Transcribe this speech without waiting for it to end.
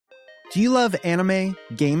Do you love anime,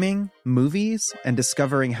 gaming, movies, and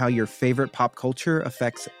discovering how your favorite pop culture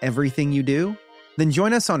affects everything you do? Then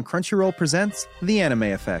join us on Crunchyroll Presents The Anime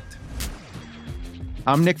Effect.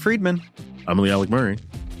 I'm Nick Friedman. I'm Lee Alec Murray.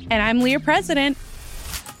 And I'm Leah President.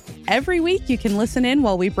 Every week you can listen in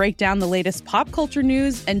while we break down the latest pop culture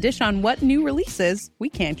news and dish on what new releases we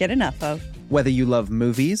can't get enough of. Whether you love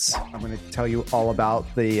movies, I'm going to tell you all about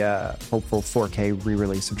the hopeful 4K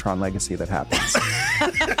re-release of Tron Legacy that happens.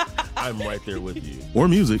 I'm right there with you. Or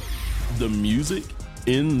music. The music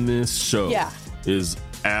in this show is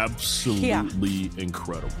absolutely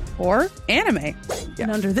incredible. Or anime. And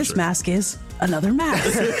under this mask is another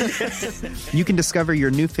mask. You can discover your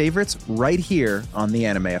new favorites right here on The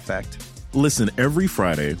Anime Effect. Listen every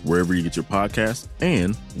Friday wherever you get your podcast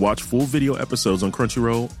and watch full video episodes on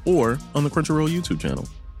Crunchyroll or on the Crunchyroll YouTube channel.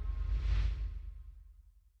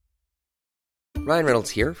 Ryan Reynolds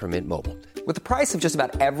here from Mint Mobile. With the price of just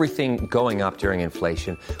about everything going up during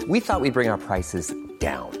inflation, we thought we'd bring our prices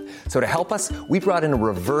down. So to help us, we brought in a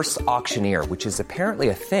reverse auctioneer, which is apparently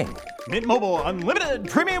a thing. Mint Mobile Unlimited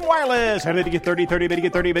Premium Wireless. How to get 30, 30, bit to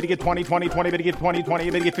get 30, bit to get 20, 20, 20, bit to get 20, 20,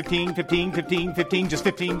 bit to get 15, 15, 15, 15, just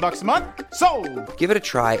 $15 a month? Sold! Give it a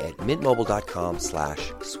try at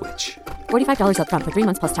mintmobile.com/switch. $45 up front for 3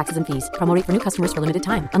 months plus taxes and fees. Promo rate for new customers for limited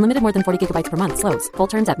time. Unlimited more than 40 gigabytes per month. Slows full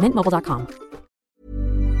terms at mintmobile.com.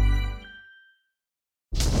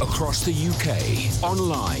 Across the UK,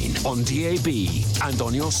 online, on DAB, and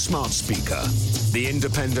on your smart speaker. The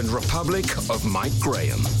Independent Republic of Mike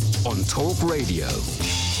Graham on Talk Radio.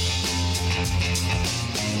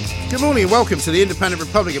 Good morning and welcome to the Independent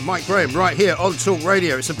Republic of Mike Graham right here on Talk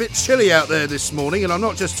Radio. It's a bit chilly out there this morning, and I'm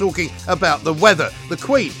not just talking about the weather. The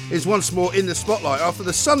Queen is once more in the spotlight after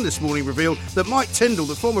the Sun this morning revealed that Mike Tindall,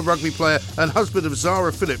 the former rugby player and husband of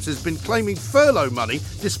Zara Phillips, has been claiming furlough money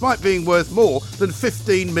despite being worth more than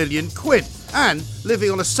 15 million quid and living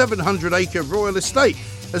on a 700-acre royal estate.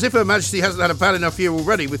 As if Her Majesty hasn't had a bad enough year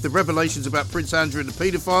already with the revelations about Prince Andrew and the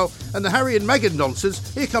paedophile and the Harry and Meghan nonsense,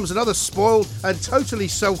 here comes another spoiled and totally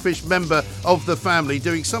selfish member of the family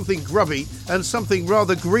doing something grubby and something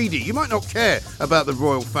rather greedy. You might not care about the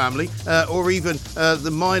royal family or even the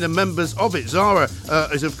minor members of it. Zara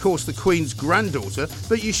is, of course, the Queen's granddaughter,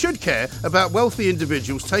 but you should care about wealthy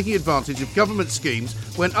individuals taking advantage of government schemes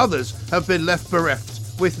when others have been left bereft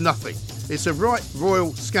with nothing. It's a right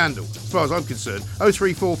royal scandal, as far as I'm concerned.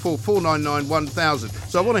 0344 499 1000.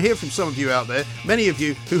 So I want to hear from some of you out there, many of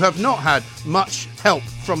you who have not had much help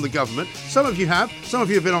from the government. Some of you have. Some of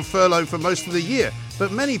you have been on furlough for most of the year.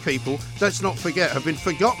 But many people, let's not forget, have been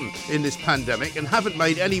forgotten in this pandemic and haven't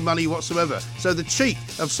made any money whatsoever. So the cheek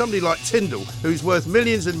of somebody like Tindall, who's worth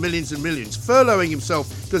millions and millions and millions, furloughing himself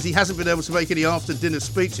because he hasn't been able to make any after-dinner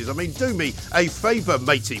speeches. I mean, do me a favour,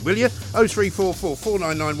 matey, will you? 0344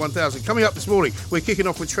 499 1000. Coming up this morning, we're kicking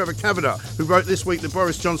off with Trevor Kavanagh, who wrote this week that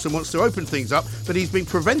Boris Johnson wants to open things up, but he's been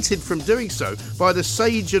prevented from doing so by the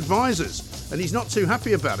sage advisors. And he's not too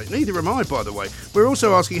happy about it. Neither am I, by the way. We're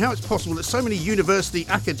also asking how it's possible that so many university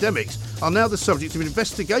academics are now the subject of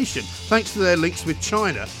investigation thanks to their links with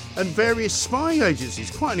China and various spying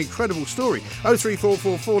agencies. Quite an incredible story.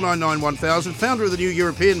 0344 499 1000. Founder of the New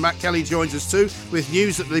European, Matt Kelly, joins us too with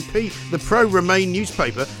news that the pro-Remain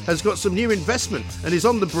newspaper has got some new investment and is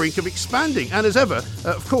on the brink of expanding. And as ever,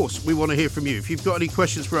 of course, we want to hear from you. If you've got any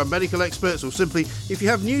questions for our medical experts or simply if you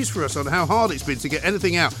have news for us on how hard it's been to get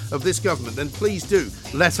anything out of this government, then please do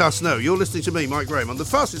let us know. You're listening to me, Mike Graham, on the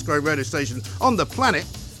fastest growing radio station on the planet.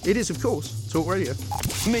 It is, of course, Talk Radio.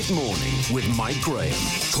 Mid-morning with Mike Graham.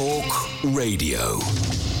 Talk Radio.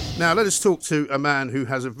 Now, let us talk to a man who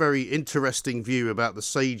has a very interesting view about the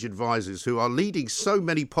sage advisors who are leading so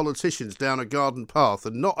many politicians down a garden path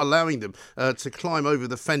and not allowing them to climb over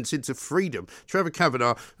the fence into freedom. Trevor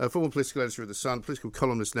Kavanagh, former political editor of The Sun, political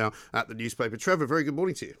columnist now at the newspaper. Trevor, very good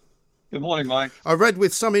morning to you. Good morning, Mike. I read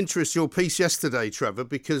with some interest your piece yesterday, Trevor,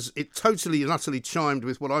 because it totally and utterly chimed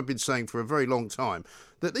with what I've been saying for a very long time,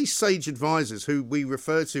 that these sage advisors, who we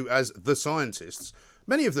refer to as the scientists,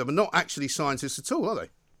 many of them are not actually scientists at all, are they?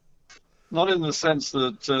 Not in the sense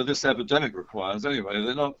that this epidemic requires, anyway.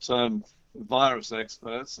 They're not virus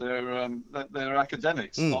experts. They're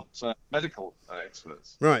academics, not medical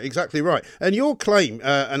experts. Right, exactly right. And your claim,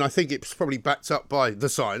 and I think it's probably backed up by the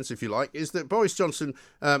science, if you like, is that Boris Johnson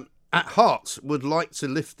at heart would like to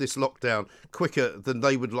lift this lockdown quicker than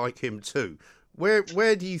they would like him to.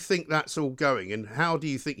 Where do you think that's all going, and how do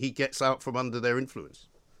you think he gets out from under their influence?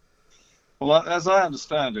 Well, as I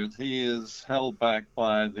understand it, he is held back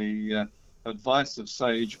by the advice of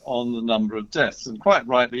SAGE on the number of deaths, and quite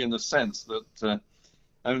rightly in the sense that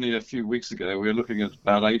only a few weeks ago, we were looking at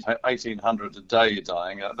about 1,800 a day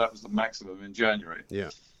dying. That was the maximum in January. Yeah.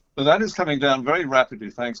 But that is coming down very rapidly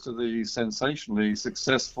thanks to the sensationally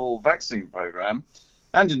successful vaccine program,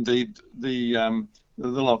 and indeed the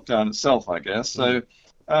lockdown itself, I guess. So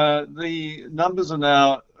the numbers are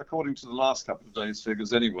now, according to the last couple of days'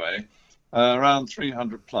 figures anyway, around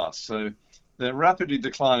 300 plus. So they're rapidly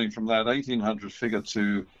declining from that 1,800 figure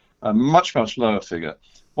to a much, much lower figure.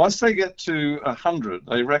 Once they get to 100,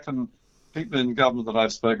 they reckon, people in government that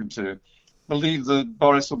I've spoken to believe that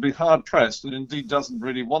Boris will be hard-pressed and indeed doesn't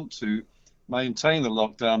really want to maintain the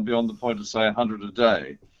lockdown beyond the point of, say, 100 a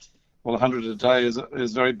day. Well, 100 a day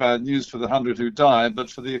is very bad news for the 100 who die, but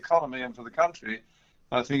for the economy and for the country,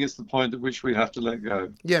 I think it's the point at which we have to let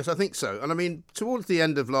go. Yes, I think so. And I mean, towards the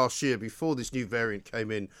end of last year, before this new variant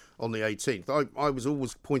came in on the 18th, I was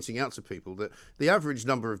always pointing out to people that the average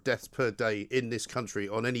number of deaths per day in this country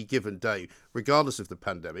on any given day, regardless of the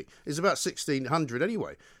pandemic, is about 1,600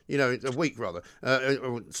 anyway. You know, a week rather.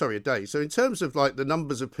 A day. So in terms of like the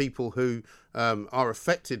numbers of people who are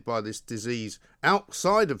affected by this disease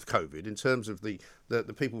outside of COVID, in terms of the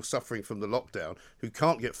people suffering from the lockdown, who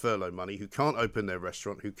can't get furlough money, who can't open their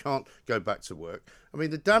restaurant, who can't go back to work. I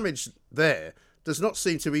mean, the damage there does not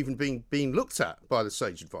seem to even being looked at by the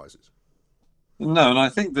SAGE advisors. No, and I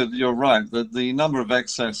think that you're right, that the number of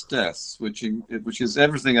excess deaths, which is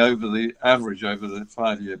everything over the average over the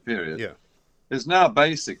 5-year period, is now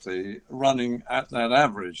basically running at that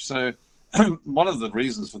average. So one of the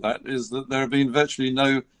reasons for that is that there have been virtually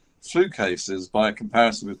no flu cases by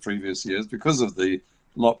comparison with previous years because of the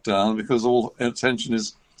lockdown, because all attention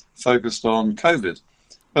is focused on COVID.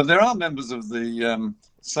 But there are members of the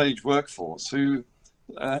SAGE workforce who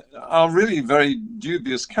are really very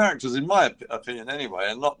dubious characters, in my opinion anyway,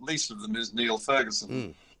 and not least of them is Neil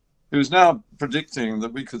Ferguson, who's now predicting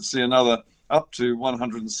that we could see another up to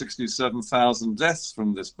 167,000 deaths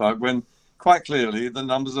from this bug, when quite clearly the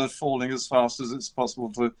numbers are falling as fast as it's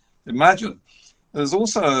possible to imagine. There's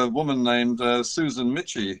also a woman named Susan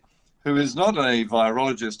Michie, who is not a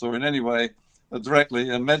virologist or in any way directly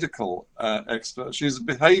a medical expert. She's a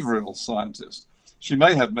behavioral scientist. She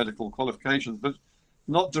may have medical qualifications, but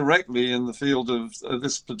not directly in the field of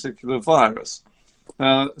this particular virus.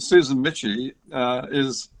 Susan Michie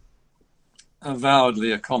is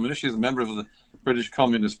avowedly a communist. She's a member of the British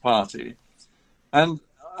Communist Party. And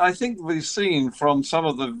I think we've seen from some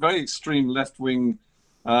of the very extreme left-wing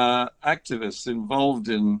activists involved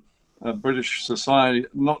in British society,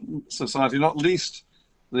 not least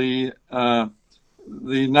the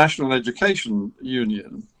National Education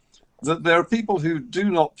Union, that there are people who do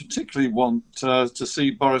not particularly want to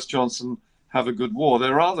see Boris Johnson have a good war.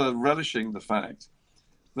 They're rather relishing the fact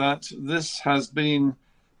that this has been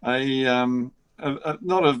it's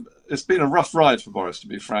been a rough ride for Boris, to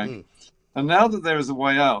be frank. And now that there is a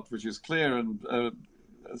way out, which is clear and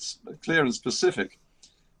specific,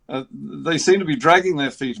 they seem to be dragging their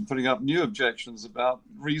feet and putting up new objections about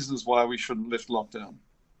reasons why we shouldn't lift lockdown.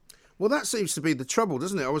 Well, that seems to be the trouble,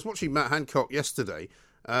 doesn't it? I was watching Matt Hancock yesterday,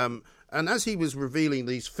 and as he was revealing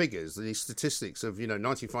these figures, these statistics of,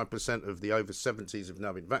 95% of the over-70s have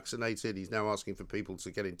now been vaccinated. He's now asking for people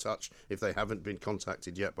to get in touch if they haven't been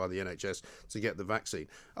contacted yet by the NHS to get the vaccine.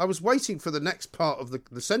 I was waiting for the next part of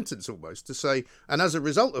the sentence almost to say, and as a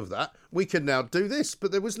result of that, we can now do this.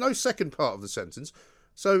 But there was no second part of the sentence.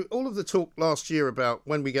 So all of the talk last year about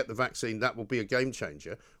when we get the vaccine, that will be a game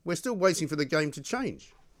changer. We're still waiting for the game to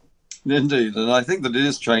change. Indeed, and I think that it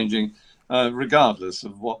is changing regardless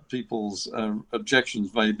of what people's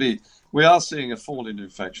objections may be. We are seeing a fall in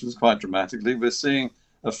infections quite dramatically. We're seeing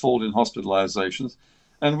a fall in hospitalizations.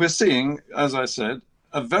 And we're seeing, as I said,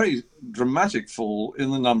 a very dramatic fall in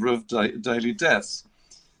the number of daily deaths.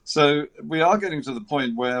 So we are getting to the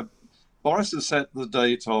point where Boris has set the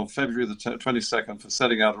date of February the 22nd for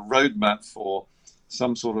setting out a roadmap for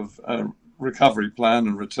some sort of recovery plan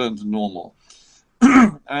and return to normal.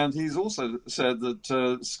 And he's also said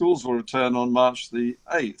that schools will return on March the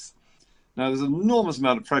 8th. Now, there's an enormous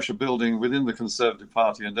amount of pressure building within the Conservative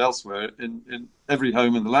Party and elsewhere, in every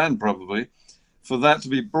home in the land probably, for that to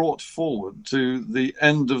be brought forward to the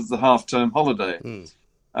end of the half-term holiday,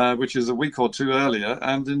 which is a week or two earlier.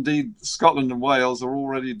 And indeed, Scotland and Wales are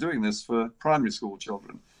already doing this for primary school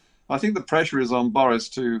children. I think the pressure is on Boris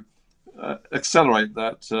to accelerate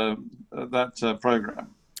that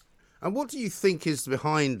programme. And what do you think is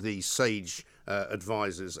behind these SAGE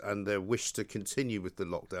advisors and their wish to continue with the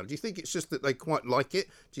lockdown? Do you think it's just that they quite like it?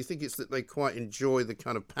 Do you think it's that they quite enjoy the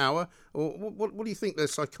kind of power? Or what do you think their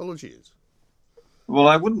psychology is? Well,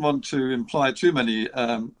 I wouldn't want to imply too many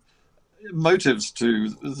motives to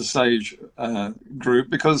the Sage group,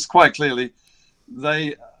 because quite clearly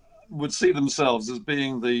they would see themselves as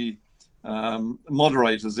being the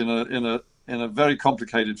moderators in a very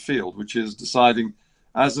complicated field, which is deciding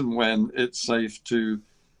as and when it's safe to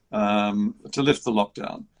lift the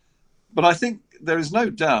lockdown. But I think there is no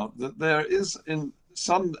doubt that there is, in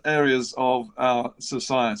some areas of our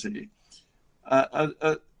society,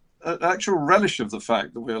 an actual relish of the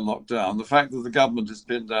fact that we're locked down, the fact that the government has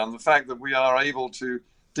been down, the fact that we are able to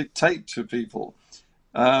dictate to people.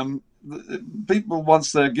 People,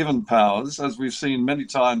 once they're given powers, as we've seen many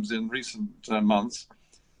times in recent months,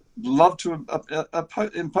 love to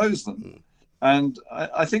impose them. And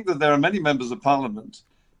I think that there are many members of Parliament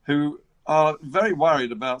who are very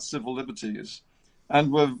worried about civil liberties,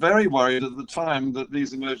 and were very worried at the time that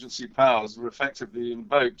these emergency powers were effectively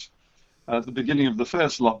invoked at the beginning of the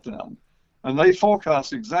first lockdown. And they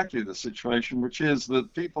forecast exactly the situation, which is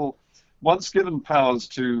that people, once given powers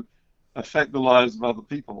to affect the lives of other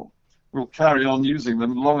people, will carry on using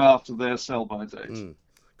them long after their sell-by date.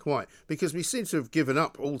 Quite, because we seem to have given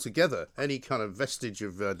up altogether any kind of vestige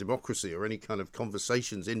of democracy or any kind of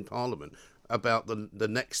conversations in Parliament about the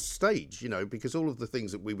next stage, because all of the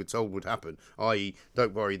things that we were told would happen, i.e.,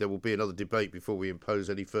 don't worry, there will be another debate before we impose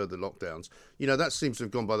any further lockdowns, that seems to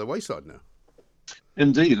have gone by the wayside now.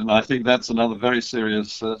 Indeed, and I think that's another very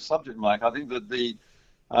serious subject, Mike. I think that the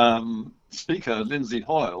Speaker, Lindsay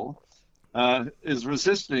Hoyle, is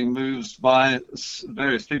resisting moves by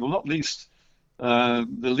various people, not least the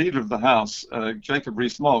Leader of the House, Jacob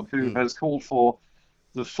Rees-Mogg, who has called for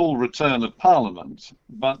the full return of Parliament.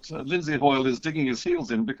 But Lindsay Hoyle is digging his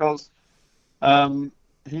heels in because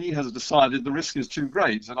he has decided the risk is too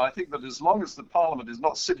great. And I think that as long as the Parliament is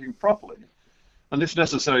not sitting properly, and if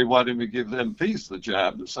necessary, why don't we give MPs the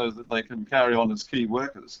jab so that they can carry on as key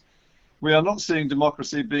workers? We are not seeing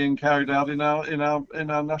democracy being carried out in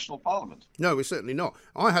our national parliament. No, we're certainly not.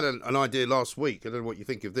 I had an idea last week, I don't know what you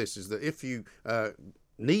think of this, is that if you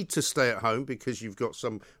need to stay at home because you've got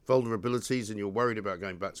some vulnerabilities and you're worried about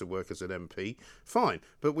going back to work as an MP, fine.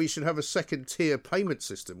 But we should have a second tier payment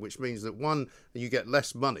system, which means that one, you get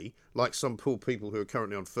less money, like some poor people who are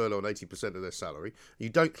currently on furlough on 80% of their salary. You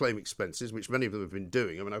don't claim expenses, which many of them have been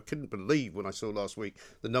doing. I mean, I couldn't believe when I saw last week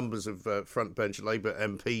the numbers of front bench Labour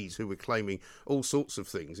MPs who were claiming all sorts of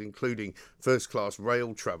things, including first class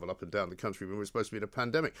rail travel up and down the country when we're supposed to be in a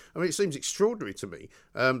pandemic. I mean, it seems extraordinary to me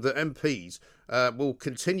that MPs will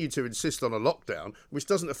continue to insist on a lockdown, which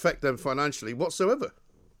doesn't affect them financially whatsoever.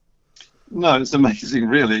 No, it's amazing,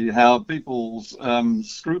 really, how people's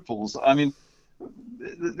scruples. I mean,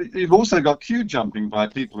 you've also got queue jumping by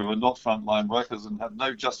people who are not frontline workers and have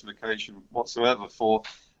no justification whatsoever for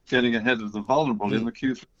getting ahead of the vulnerable in the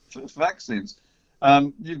queue for vaccines.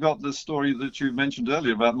 You've got the story that you mentioned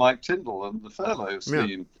earlier about Mike Tindall and the furlough scheme.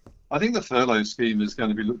 Yeah. I think the furlough scheme is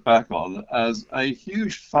going to be looked back on as a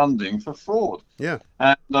huge funding for fraud. Yeah.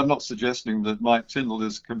 And I'm not suggesting that Mike Tindall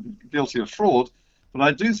is guilty of fraud, but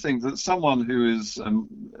I do think that someone who is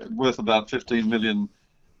worth about £15 million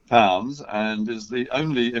and is the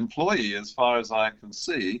only employee, as far as I can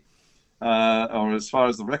see, or as far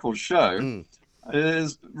as the records show,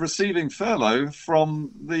 is receiving furlough from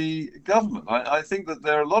the government. I think that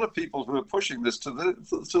there are a lot of people who are pushing this to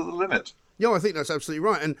the limit. Yeah, I think that's absolutely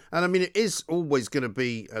right. And I mean, it is always going to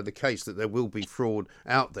be the case that there will be fraud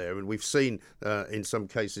out there. And we've seen in some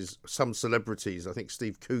cases, some celebrities, I think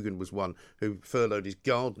Steve Coogan was one who furloughed his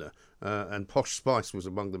gardener, and Posh Spice was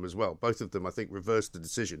among them as well. Both of them, I think, reversed the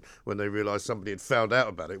decision when they realised somebody had found out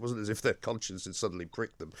about it. It wasn't as if their conscience had suddenly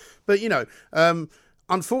pricked them. But,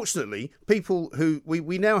 unfortunately, people who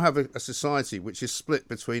we now have a society which is split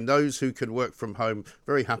between those who can work from home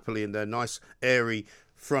very happily in their nice, airy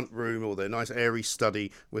front room or their nice airy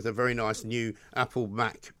study with a very nice new Apple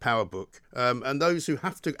Mac PowerBook, and those who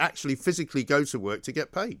have to actually physically go to work to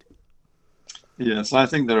get paid. Yes, I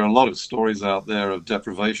think there are a lot of stories out there of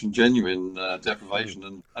deprivation, genuine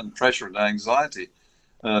deprivation and pressure and anxiety.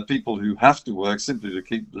 People who have to work simply to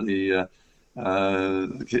keep their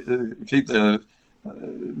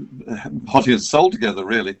body and soul together,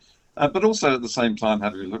 really. But also at the same time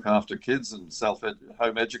having to look after kids and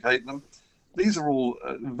home educate them. These are all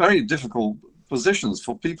very difficult positions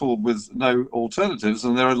for people with no alternatives,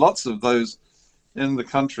 and there are lots of those in the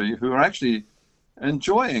country who are actually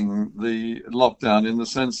enjoying the lockdown in the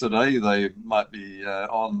sense that they might be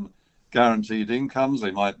on guaranteed incomes,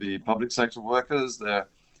 they might be public sector workers, they're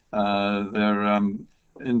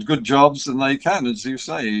in good jobs, and they can, as you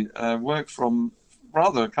say, work from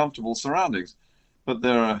rather comfortable surroundings. But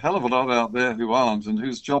there are a hell of a lot out there who aren't, and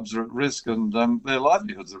whose jobs are at risk, and their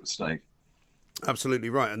livelihoods are at stake. Absolutely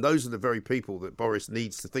right. And those are the very people that Boris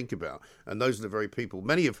needs to think about. And those are the very people,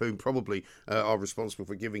 many of whom probably are responsible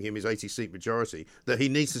for giving him his 80-seat majority, that he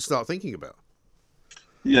needs to start thinking about.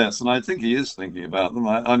 Yes, and I think he is thinking about them.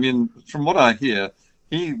 I mean, from what I hear,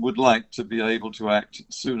 he would like to be able to act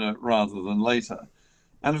sooner rather than later.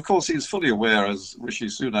 And of course, he's fully aware, as Rishi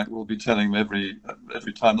Sunak will be telling him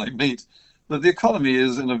every time they meet, that the economy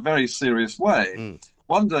is in a very serious way.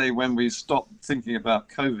 One day when we stop thinking about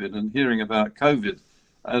COVID and hearing about COVID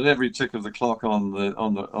at every tick of the clock on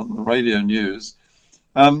the radio news,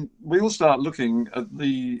 we will start looking at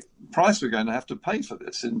the price we're going to have to pay for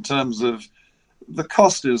this in terms of the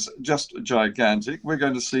cost is just gigantic. We're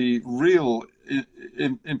going to see real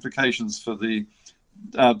implications for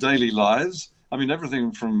our daily lives. I mean,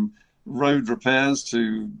 everything from road repairs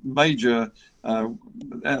to major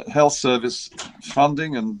health service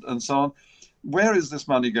funding and so on. Where is this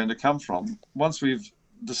money going to come from once we've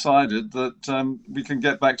decided that we can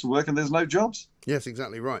get back to work and there's no jobs? Yes,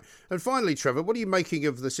 exactly right. And finally, Trevor, what are you making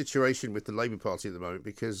of the situation with the Labour Party at the moment?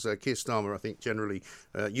 Because Keir Starmer, I think, generally,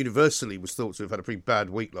 universally was thought to have had a pretty bad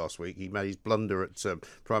week last week. He made his blunder at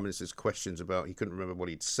Prime Minister's questions about, he couldn't remember what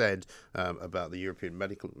he'd said about the European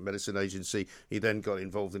Medicine Agency. He then got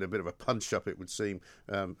involved in a bit of a punch-up, it would seem,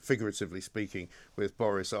 figuratively speaking, with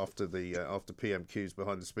Boris after PMQs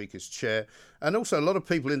behind the Speaker's chair. And also a lot of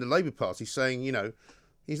people in the Labour Party saying,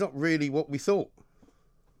 he's not really what we thought.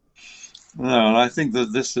 No, and I think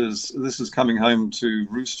that this is coming home to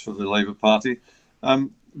roost for the Labour Party.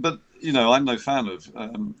 But I'm no fan of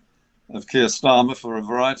Keir Starmer for a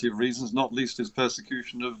variety of reasons, not least his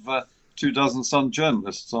persecution of 24 Sun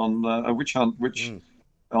journalists on a witch hunt,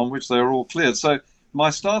 on which they were all cleared. So my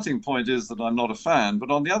starting point is that I'm not a fan.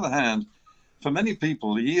 But on the other hand, for many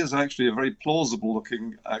people, he is actually a very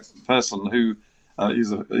plausible-looking person who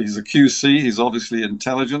he's a QC. He's obviously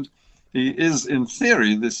intelligent. He is, in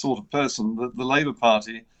theory, this sort of person that the Labour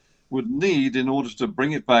Party would need in order to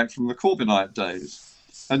bring it back from the Corbynite days.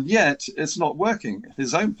 And yet, it's not working.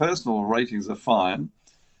 His own personal ratings are fine,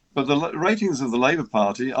 but the ratings of the Labour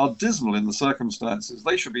Party are dismal in the circumstances.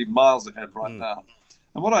 They should be miles ahead right now.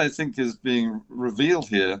 And what I think is being revealed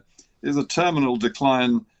here is a terminal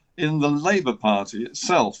decline in the Labour Party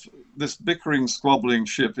itself. This bickering, squabbling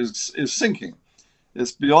ship is sinking.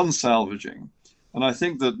 It's beyond salvaging. And I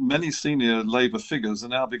think that many senior Labour figures are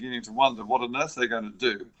now beginning to wonder what on earth they're going to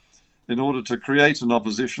do in order to create an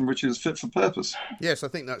opposition which is fit for purpose. Yes, I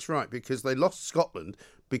think that's right, because they lost Scotland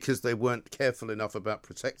because they weren't careful enough about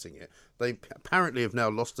protecting it. They apparently have now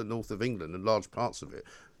lost the north of England and large parts of it.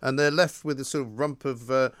 And they're left with a sort of rump of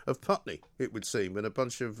Putney, it would seem, and a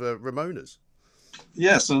bunch of Remoaners.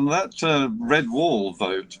 Yes, and that Red Wall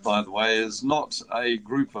vote, by the way, is not a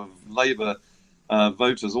group of Labour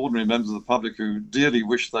voters, ordinary members of the public who dearly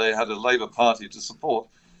wish they had a Labour Party to support.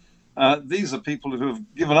 These are people who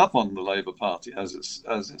have given up on the Labour Party as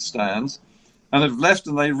it stands and have left,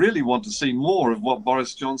 and they really want to see more of what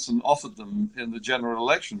Boris Johnson offered them in the general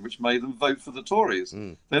election, which made them vote for the Tories.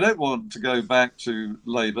 They don't want to go back to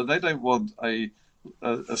Labour. They don't want a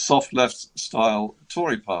soft left style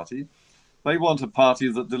Tory party. They want a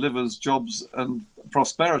party that delivers jobs and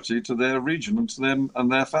prosperity to their region and to them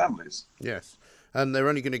and their families. Yes. And they're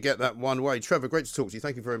only going to get that one way. Trevor, great to talk to you.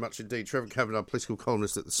 Thank you very much indeed. Trevor Kavanagh, political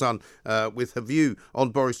columnist at The Sun, with a view on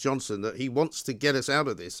Boris Johnson that he wants to get us out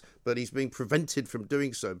of this, but he's being prevented from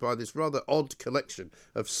doing so by this rather odd collection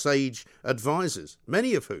of sage advisors,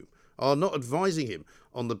 many of whom are not advising him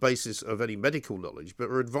on the basis of any medical knowledge, but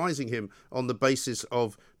are advising him on the basis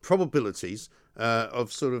of probabilities,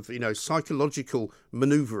 of sort of, psychological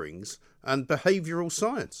manoeuvrings and behavioural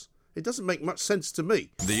science. It doesn't make much sense to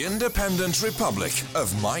me. The Independent Republic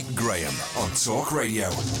of Mike Graham on Talk Radio.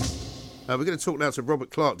 We're going to talk now to Robert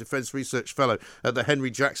Clark, Defence Research Fellow at the Henry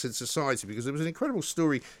Jackson Society, because there was an incredible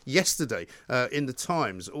story yesterday in the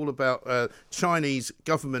Times all about Chinese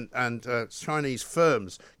government and Chinese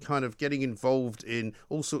firms kind of getting involved in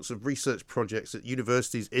all sorts of research projects at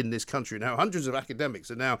universities in this country. Now, hundreds of academics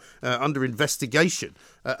are now under investigation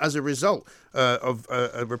as a result of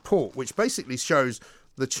a report which basically shows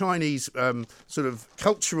the Chinese sort of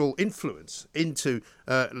cultural influence into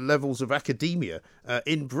levels of academia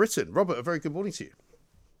in Britain. Robert, a very good morning to you.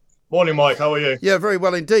 Morning, Mike. How are you? Yeah, very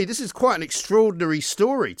well indeed. This is quite an extraordinary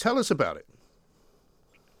story. Tell us about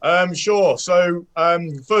it. Sure. So,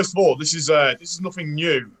 first of all, this is nothing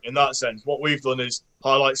new in that sense. What we've done is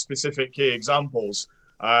highlight specific key examples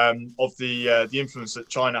of the influence that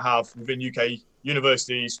China have within UK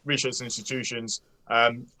universities, research institutions,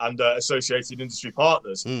 and associated industry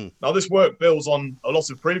partners. Now, this work builds on a lot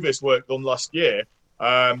of previous work done last year,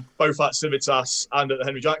 both at Civitas and at the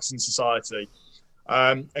Henry Jackson Society.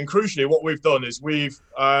 And crucially, what we've done is we've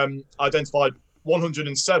identified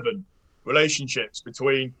 107 relationships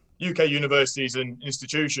between UK universities and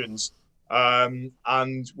institutions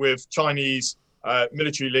and with Chinese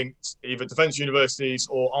military-linked either defence universities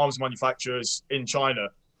or arms manufacturers in China.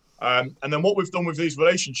 And then what we've done with these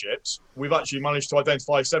relationships, we've actually managed to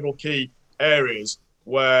identify several key areas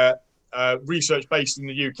where research based in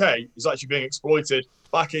the UK is actually being exploited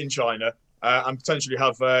back in China and potentially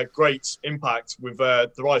have great impact with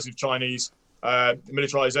the rise of Chinese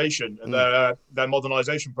militarization and their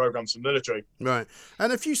modernization programs for the military. Right.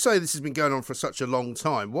 And if you say this has been going on for such a long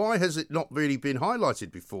time, why has it not really been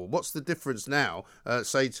highlighted before? What's the difference now,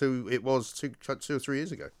 say, to it was 2 or 3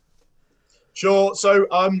 years ago? Sure. So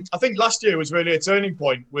I think last year was really a turning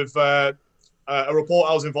point with a report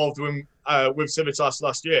I was involved in with Civitas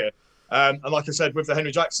last year. And like I said, with the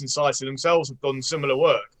Henry Jackson Society themselves have done similar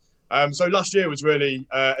work. So last year was really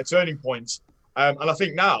a turning point. And I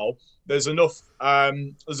think now there's enough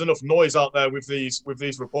noise out there with these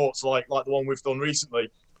reports like the one we've done recently.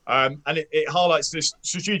 And it highlights this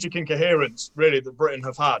strategic incoherence really that Britain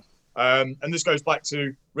have had. And this goes back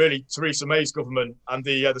to really Theresa May's government and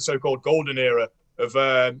the so-called golden era of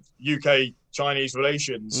UK-Chinese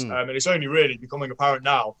relations. And it's only really becoming apparent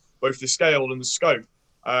now, both the scale and the scope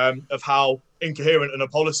of how incoherent in a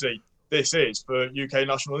policy this is for UK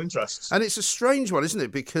national interests. And it's a strange one, isn't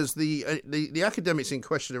it? Because the academics in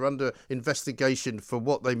question are under investigation for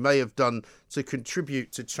what they may have done to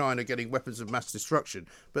contribute to China getting weapons of mass destruction.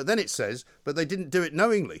 But then it says, but they didn't do it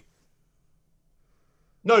knowingly.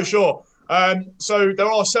 No, sure. So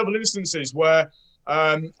there are several instances where,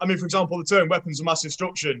 for example, the term weapons of mass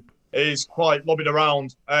destruction is quite lobbied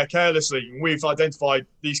around carelessly. We've identified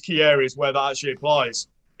these key areas where that actually applies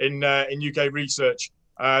in UK research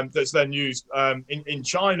that's then used in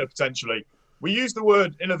China potentially. We use the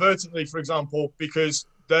word inadvertently, for example, because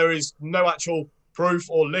there is no actual proof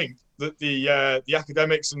or link that the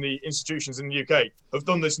academics and the institutions in the UK have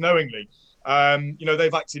done this knowingly.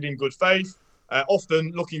 They've acted in good faith,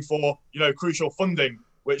 often looking for crucial funding,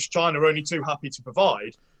 which China are only too happy to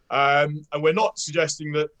provide. And we're not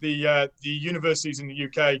suggesting that the universities in the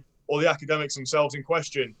UK or the academics themselves in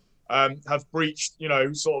question have breached,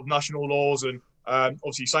 sort of national laws and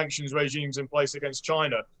obviously sanctions regimes in place against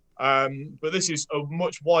China. But this is a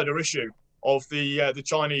much wider issue of the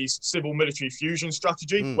Chinese civil military fusion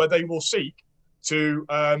strategy, where they will seek to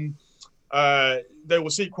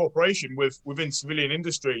cooperation within civilian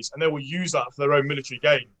industries, and they will use that for their own military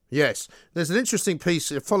gain. Yes. There's an interesting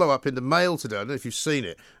piece, a follow-up in the Mail today, I don't know if you've seen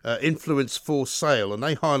it, Influence for Sale, and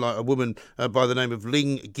they highlight a woman by the name of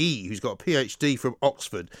Ling Gi, who's got a PhD from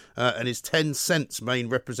Oxford and is Tencent's main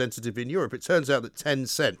representative in Europe. It turns out that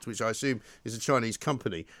Tencent, which I assume is a Chinese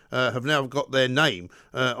company, have now got their name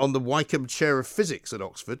on the Wykeham Chair of Physics at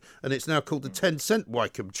Oxford, and it's now called the Tencent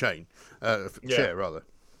Wykeham Chair, rather.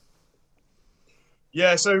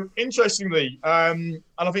 Yeah, so interestingly, and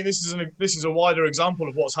I think this is a wider example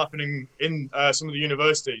of what's happening in some of the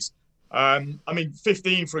universities.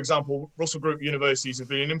 15, for example, Russell Group universities have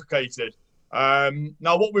been implicated.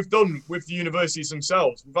 Now, what we've done with the universities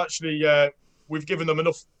themselves, we've given them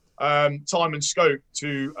enough time and scope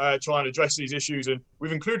to try and address these issues, and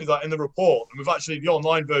we've included that in the report. And the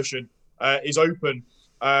online version is open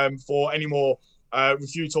for any more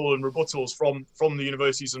refutal and rebuttals from the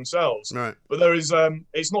universities themselves. Right. But there is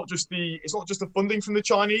it's not just the funding from the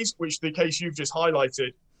Chinese, which the case you've just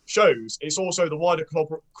highlighted shows. It's also the wider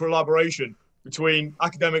collaboration between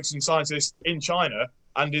academics and scientists in China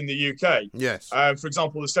and in the UK. Yes. For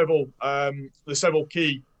example, there's several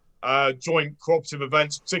key joint cooperative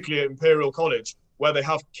events, particularly at Imperial College, where they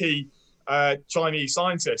have key Chinese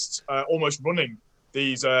scientists almost running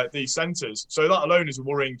these centres. So that alone is a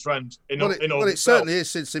worrying trend it certainly is,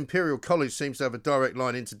 since Imperial College seems to have a direct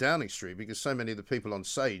line into Downing Street, because so many of the people on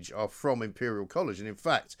stage are from Imperial College, and in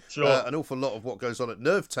fact an awful lot of what goes on at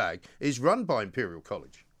NervTag is run by Imperial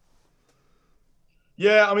College.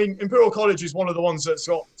 Yeah, Imperial College is one of the ones that's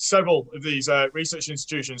got several of these research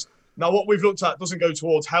institutions. Now, what we've looked at doesn't go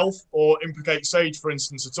towards health or implicate SAGE, for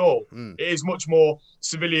instance, at all. It is much more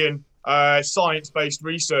civilian science-based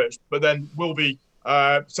research, but then will be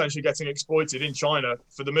potentially getting exploited in China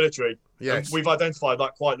for the military. Yes. And we've identified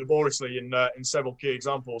that quite laboriously in several key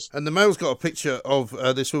examples. And the Mail's got a picture of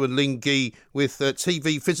this woman, Ling Gi, with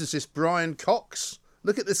TV physicist Brian Cox.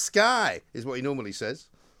 Look at the sky, is what he normally says.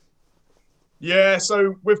 Yeah,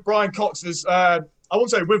 so with Brian Cox, there's, I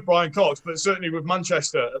won't say with Brian Cox, but certainly with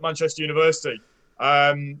Manchester, at Manchester University.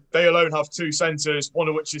 They alone have 2 centres, one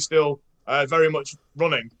of which is still very much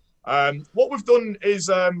running. What we've done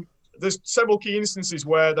is there's several key instances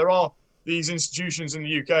where there are these institutions in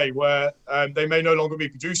the UK where they may no longer be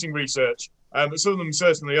producing research, but some of them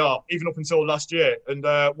certainly are, even up until last year. And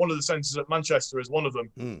one of the centres at Manchester is one of them.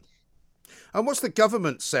 Mm. And what's the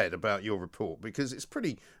government said about your report? Because it's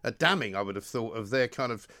pretty damning, I would have thought, of their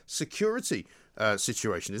kind of security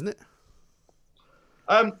situation, isn't it?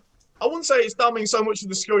 I wouldn't say it's damning so much of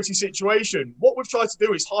the security situation. What we've tried to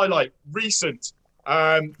do is highlight recent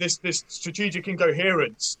this strategic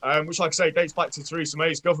incoherence, which, like I say, dates back to Theresa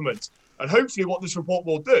May's government. And hopefully what this report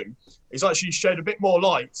will do is actually shed a bit more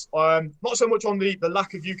light, not so much on the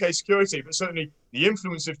lack of UK security, but certainly the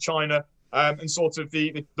influence of China and sort of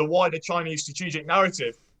the wider Chinese strategic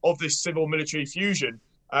narrative of this civil-military fusion.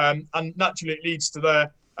 And naturally it leads to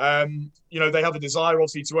their, they have a desire,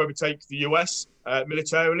 obviously, to overtake the US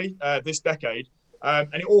militarily this decade.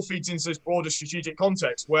 And it all feeds into this broader strategic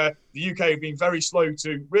context where the UK have been very slow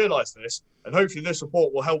to realise this. And hopefully this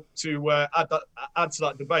report will help to add to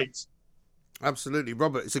that debate. Absolutely,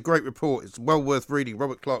 Robert. It's a great report. It's well worth reading.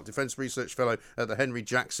 Robert Clark, Defence Research Fellow at the Henry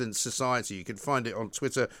Jackson Society. You can find it on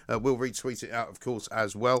Twitter. We'll retweet it out, of course,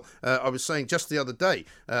 as well. I was saying just the other day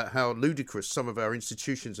how ludicrous some of our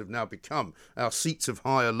institutions have now become, our seats of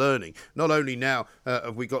higher learning. Not only now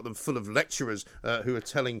have we got them full of lecturers who are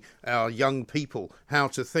telling our young people how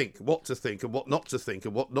to think, and what not to think,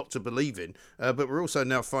 and what not to believe in, but we're also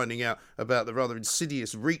now finding out about the rather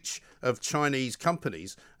insidious reach of Chinese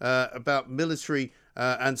companies about military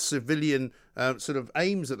and civilian sort of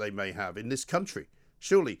aims that they may have in this country.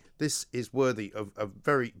 Surely this is worthy of a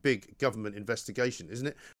very big government investigation, isn't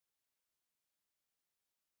it?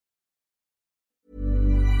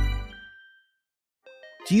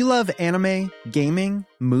 Do you love anime, gaming,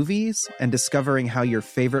 movies, and discovering how your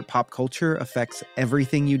favorite pop culture affects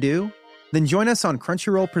everything you do? Then join us on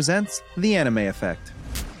Crunchyroll Presents The Anime Effect.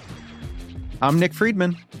 I'm Nick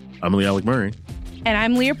Friedman. I'm Lee Alec Murray. And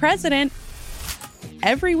I'm Leah President.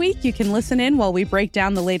 Every week, you can listen in while we break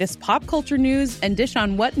down the latest pop culture news and dish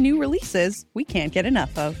on what new releases we can't get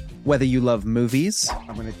enough of. Whether you love movies,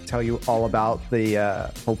 I'm going to tell you all about the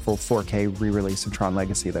hopeful 4K re-release of Tron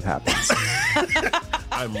Legacy that happens.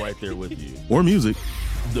 I'm right there with you. Or music.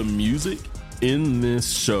 The music in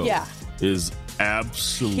this show is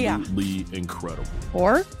absolutely incredible.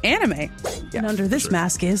 Or anime. And under this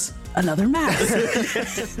mask is another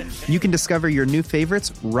mask. You can discover your new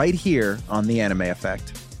favorites right here on The Anime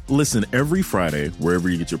Effect. Listen every Friday wherever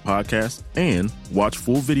you get your podcasts and watch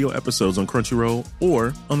full video episodes on Crunchyroll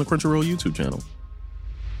or on the Crunchyroll YouTube channel.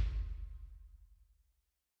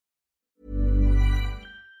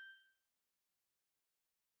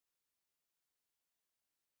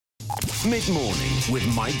 Mid-morning with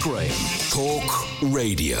Mike Graham. Talk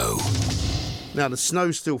Radio. Now, the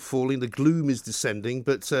snow's still falling, the gloom is descending,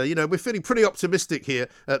 but, we're feeling pretty optimistic here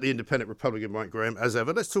at the Independent Republican, Mike Graham, as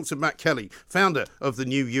ever. Let's talk to Matt Kelly, founder of the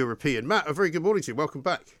New European. Matt, a very good morning to you. Welcome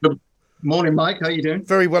back. Good morning, Mike. How are you doing?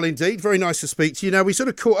 Very well indeed. Very nice to speak to you. Now, we sort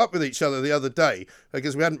of caught up with each other the other day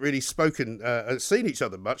because we hadn't really seen each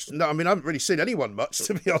other much. No, I mean, I haven't really seen anyone much,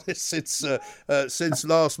 to be honest, since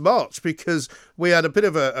last March, because we had a bit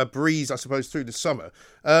of a breeze, I suppose, through the summer.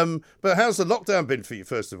 But how's the lockdown been for you,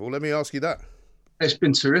 first of all? Let me ask you that. It's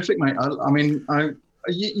been terrific, mate.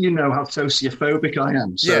 You know how sociophobic I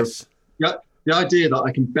am. So yes. The idea that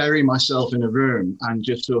I can bury myself in a room and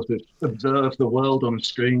just sort of observe the world on a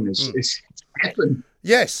screen is heaven.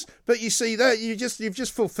 Yes, but you see that you've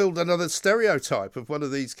just fulfilled another stereotype of one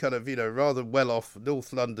of these kind of rather well-off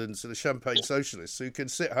North London sort of champagne socialists who can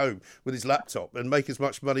sit home with his laptop and make as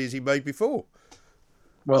much money as he made before.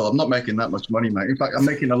 Well, I'm not making that much money, mate. In fact, I'm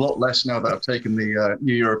making a lot less now that I've taken the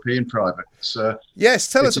New European private. Yes,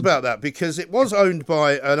 tell us about that, because it was owned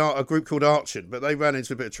by a group called Archant, but they ran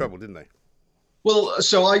into a bit of trouble, didn't they? Well,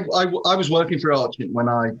 so I was working for Archant when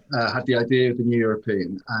I had the idea of the New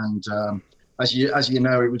European, and as you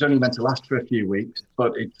know, it was only meant to last for a few weeks,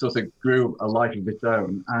 but it sort of grew a life of its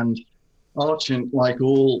own. And Archant, like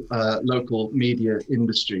all local media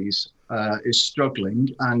industries, is struggling.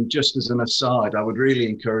 And just as an aside, I would really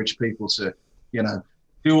encourage people to,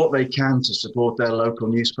 do what they can to support their local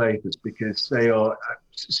newspapers, because they are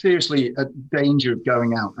seriously at danger of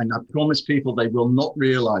going out. And I promise people they will not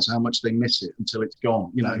realise how much they miss it until it's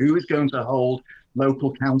gone. Who is going to hold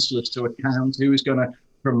local councillors to account? Who is going to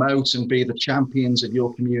promote and be the champions of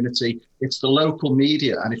your community? It's the local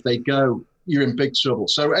media. And if they go, you're in big trouble.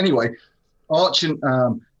 So anyway, Archant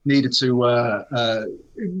needed to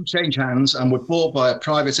change hands and were bought by a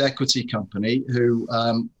private equity company who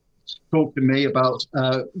talked to me about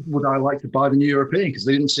would I like to buy the New European, because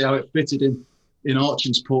they didn't see how it fitted in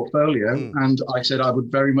Archant's portfolio. And I said I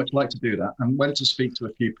would very much like to do that, and went to speak to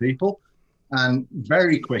a few people. and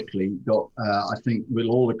very quickly got, I think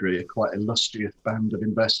we'll all agree, a quite illustrious band of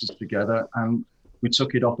investors together, and we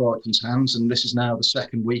took it off Archie's hands, and this is now the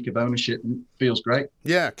second week of ownership, and it feels great.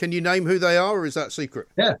 Yeah, can you name who they are, or is that secret?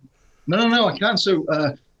 Yeah, no, I can. So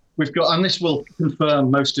we've got, and this will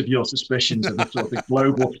confirm most of your suspicions of the sort of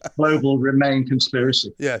global Remain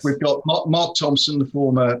conspiracy. Yes, we've got Mark Thompson, the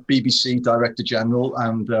former BBC Director General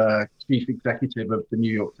and Chief Executive of the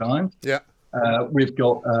New York Times. Yeah. We've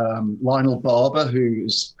got Lionel Barber,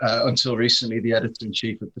 who's until recently the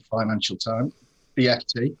editor-in-chief of the Financial Times, the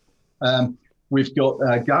FT. We've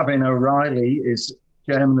got Gavin O'Reilly, is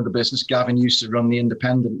chairman of the business. Gavin used to run the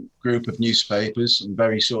Independent group of newspapers and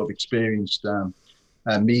very sort of experienced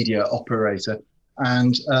media operator.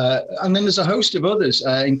 And then there's a host of others,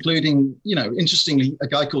 including, interestingly, a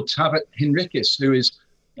guy called Tabat Henriques, who is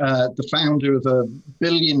the founder of a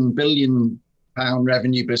billion pound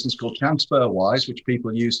revenue business called TransferWise, which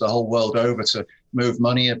people use the whole world over to move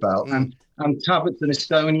money about. And Tabat's an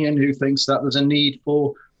Estonian who thinks that there's a need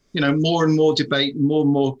for more and more debate, more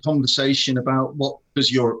and more conversation about what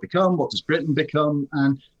does Europe become, what does Britain become.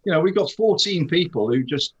 And, we've got 14 people who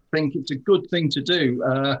just think it's a good thing to do.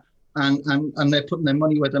 And they're putting their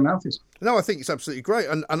money where their mouth is. No, I think it's absolutely great.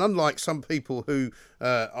 And unlike some people who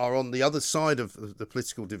are on the other side of the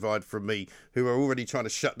political divide from me, who are already trying to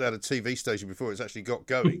shut down a TV station before it's actually got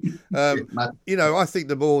going, I think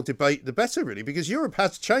the more debate, the better, really, because Europe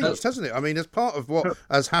has changed, hasn't it? I mean, as part of what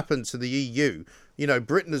has happened to the EU,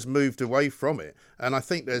 Britain has moved away from it. And I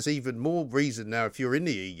think there's even more reason now, if you're in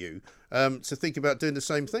the EU, to think about doing the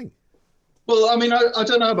same thing. Well, I mean, I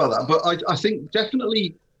don't know about that, but I think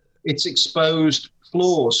definitely it's exposed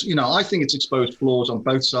flaws. I think it's exposed flaws on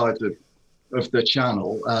both sides of the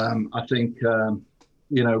channel. I think,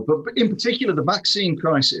 but in particular, the vaccine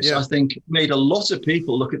crisis, I think, made a lot of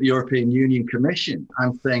people look at the European Union Commission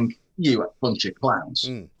and think, you a bunch of clowns.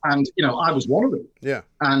 And, I was one of them. Yeah.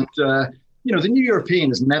 And, the New European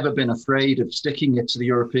has never been afraid of sticking it to the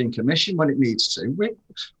European Commission when it needs to.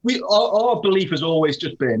 Our belief has always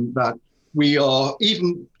just been that we are,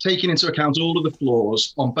 even taking into account all of the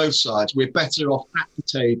flaws on both sides, we're better off at the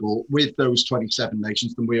table with those 27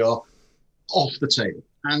 nations than we are off the table.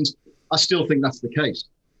 And I still think that's the case.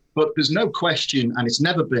 But there's no question, and it's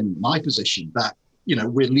never been my position, that,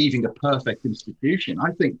 we're leaving a perfect institution.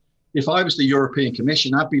 I think if I was the European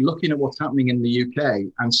Commission, I'd be looking at what's happening in the UK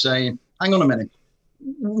and saying, hang on a minute,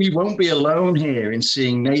 we won't be alone here in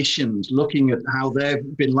seeing nations looking at how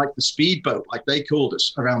they've been like the speedboat, like they called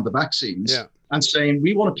us, around the vaccines, and saying,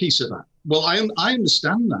 we want a piece of that. Well, I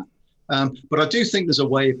understand that. But I do think there's a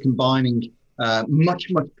way of combining much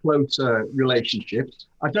closer relationships.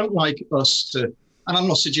 I don't like us to, and I'm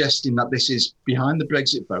not suggesting that this is behind the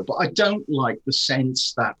Brexit vote, but I don't like the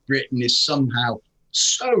sense that Britain is somehow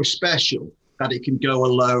so special that it can go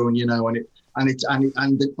alone, and our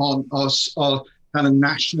kind of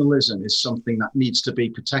nationalism is something that needs to be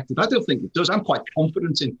protected. I don't think it does. I'm quite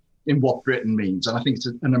confident in what Britain means, and I think it's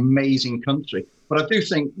an amazing country. But I do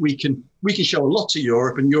think we can show a lot to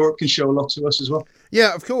Europe, and Europe can show a lot to us as well.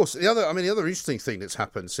 Yeah, of course. The other interesting thing that's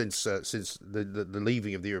happened since the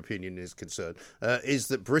leaving of the European Union is concerned is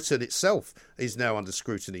that Britain itself is now under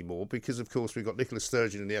scrutiny more because, of course, we've got Nicola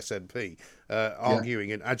Sturgeon and the SNP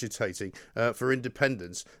arguing and agitating for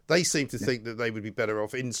independence. They seem to think that they would be better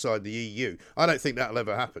off inside the EU. I don't think that'll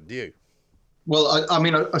ever happen. Do you? Well, I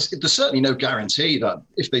mean, there's certainly no guarantee that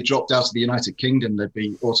if they dropped out of the United Kingdom, they'd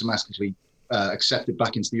be automatically accepted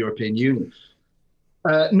back into the European Union.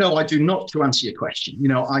 No, I do not, to answer your question.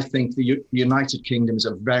 I think the United Kingdom is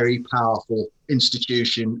a very powerful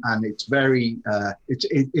institution, and it's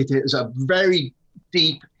it is a very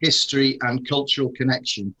deep history and cultural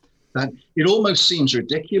connection that it almost seems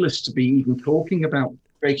ridiculous to be even talking about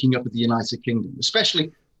breaking up with the United Kingdom,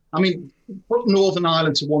 especially, put Northern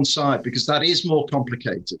Ireland to one side, because that is more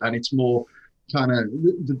complicated and it's more kind of,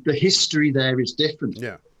 the history there is different.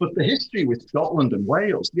 Yeah. But the history with Scotland and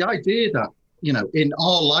Wales, the idea that, in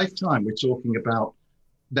our lifetime, we're talking about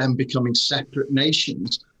them becoming separate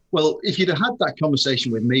nations. Well, if you'd have had that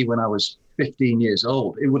conversation with me when I was 15 years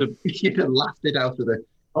old, you'd have laughed it out of the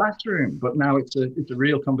classroom. But now it's a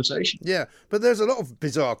real conversation. Yeah, but there's a lot of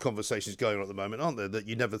bizarre conversations going on at the moment, aren't there, that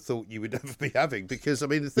you never thought you would ever be having? Because,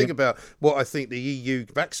 the thing about what I think the EU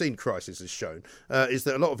vaccine crisis has shown is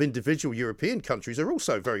that a lot of individual European countries are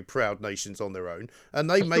also very proud nations on their own, and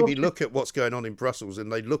they maybe look at what's going on in Brussels and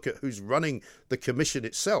they look at who's running the Commission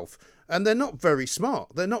itself, and they're not very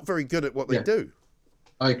smart. They're not very good at what they do.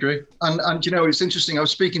 I agree. And it's interesting. I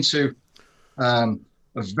was speaking to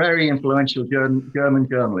a very influential German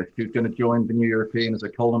journalist who's going to join the New European as a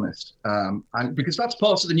columnist. And because that's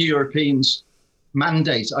part of the New European's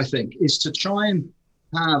mandate, I think, is to try and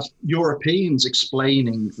have Europeans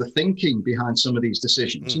explaining the thinking behind some of these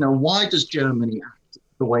decisions. Why does Germany act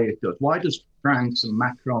the way it does? Why does France and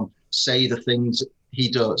Macron say the things he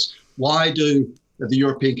does? Why do the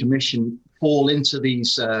European Commission fall into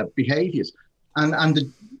these behaviors?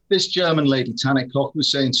 And this German lady, Tanja Koch,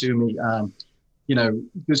 was saying to me,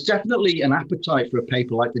 there's definitely an appetite for a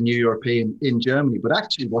paper like the New European in Germany, but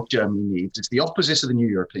actually what Germany needs is the opposite of the New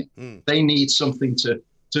European. They need something to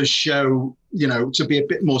show, to be a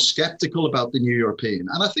bit more skeptical about the New European.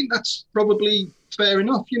 And I think that's probably fair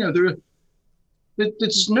enough.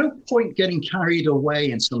 There's no point getting carried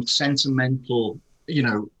away in some sentimental,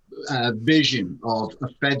 vision of a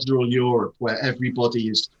federal Europe where everybody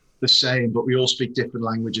is the same, but we all speak different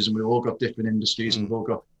languages and we've all got different industries and we've all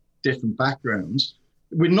got different backgrounds.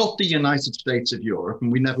 We're not the United States of Europe,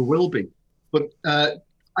 and we never will be. But I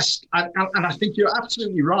think you're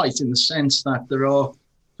absolutely right in the sense that there are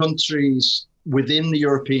countries within the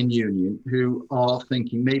European Union who are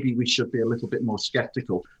thinking maybe we should be a little bit more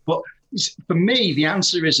skeptical. But for me, the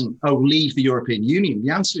answer isn't, leave the European Union.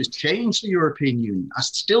 The answer is change the European Union. I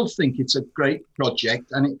still think it's a great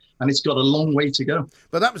project and it's got a long way to go.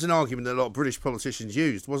 But that was an argument that a lot of British politicians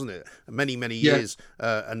used, wasn't it? Many years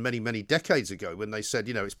and many decades ago, when they said,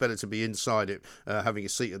 it's better to be inside it, having a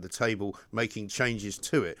seat at the table, making changes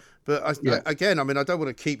to it. But again, I don't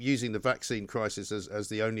want to keep using the vaccine crisis as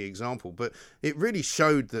the only example, but it really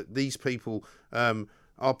showed that these people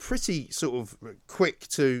are pretty sort of quick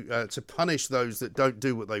to punish those that don't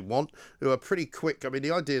do what they want, who are pretty quick.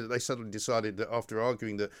 The idea that they suddenly decided that after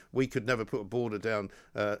arguing that we could never put a border down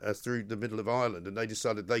through the middle of Ireland, and they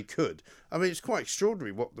decided they could. It's quite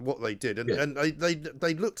extraordinary what they did. And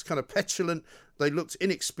they looked kind of petulant, they looked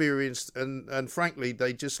inexperienced, and frankly,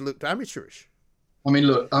 they just looked amateurish. I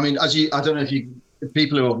don't know if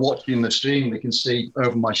people who are watching the stream, they can see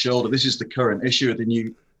over my shoulder, this is the current issue of the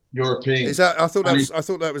New European. Is that? I thought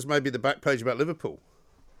that was maybe the back page about Liverpool.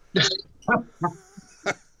 That's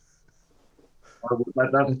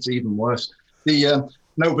even worse. We,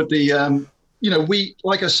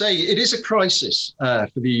 like I say, it is a crisis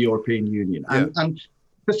for the European Union, and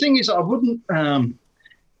the thing is, I wouldn't.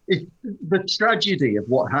 The tragedy of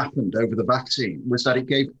what happened over the vaccine was that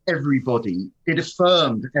it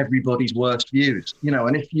affirmed everybody's worst views.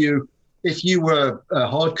 And if you were a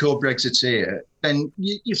hardcore Brexiteer, then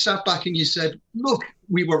you sat back and you said, look,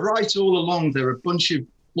 we were right all along. They're a bunch of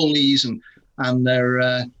bullies and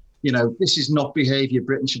they're, this is not behaviour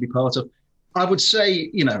Britain should be part of. I would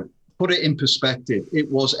say, put it in perspective.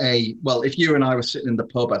 It was if you and I were sitting in the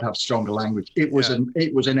pub, I'd have stronger language. It was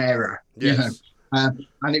an error, yes.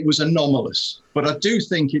 And it was anomalous. But I do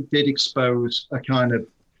think it did expose a kind of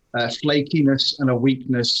flakiness and a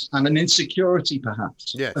weakness and an insecurity,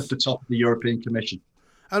 perhaps, at the top of the European Commission.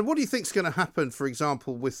 And what do you think is going to happen, for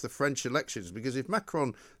example, with the French elections? Because if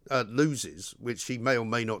Macron loses, which he may or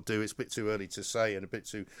may not do, it's a bit too early to say and a bit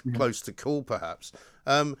too close to call, perhaps.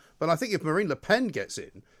 But I think if Marine Le Pen gets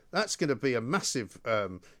in, that's going to be a massive,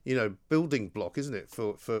 building block, isn't it,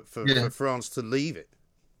 for France to leave it?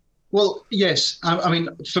 Well, yes.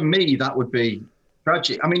 For me, that would be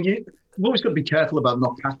tragic. You've always got to be careful about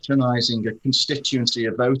not patronising a constituency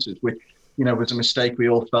of voters, which, was a mistake we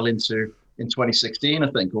all fell into in 2016, I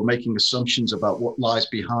think, or making assumptions about what lies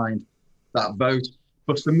behind that vote.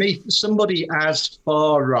 But for me, somebody as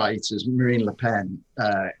far right as Marine Le Pen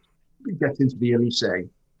gets into the Elysée,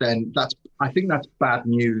 then I think that's bad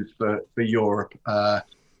news for Europe.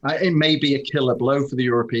 It may be a killer blow for the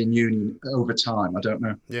European Union over time. I don't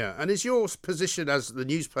know. Yeah, and is your position as the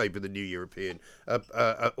newspaper, the New European,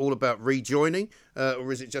 all about rejoining,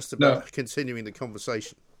 or is it just about continuing the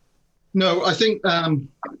conversation? No, I think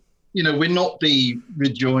we're not the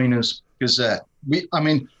Rejoiners Gazette.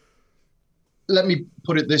 Let me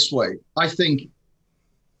put it this way. I think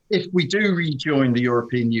if we do rejoin the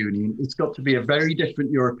European Union, it's got to be a very different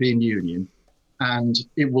European Union, and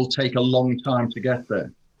it will take a long time to get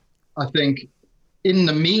there. I think in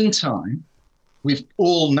the meantime, we've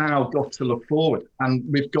all now got to look forward, and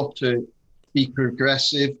we've got to be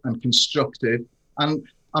progressive and constructive. And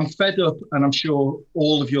I'm fed up, and I'm sure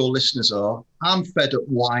all of your listeners are, I'm fed up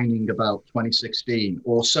whining about 2016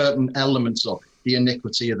 or certain elements of the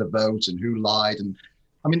iniquity of the vote and who lied. And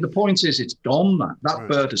the point is, it's gone now. That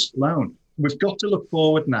bird has flown. We've got to look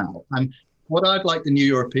forward now. And what I'd like the New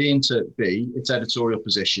European to be, its editorial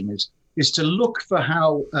position, is to look for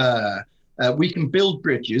how we can build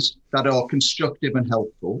bridges that are constructive and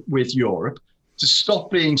helpful with Europe, to stop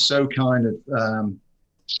being so kind of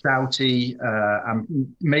shouty,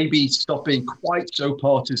 and maybe stop being quite so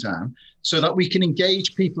partisan, so that we can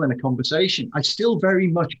engage people in a conversation. I still very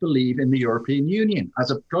much believe in the European Union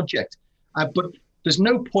as a project, but there's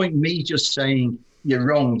no point me just saying, you're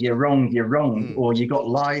wrong, or you got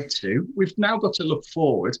lied to. We've now got to look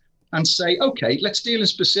forward and say, okay, let's deal in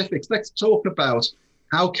specifics. Let's talk about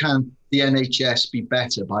how can the NHS be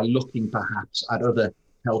better by looking perhaps at other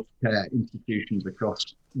healthcare institutions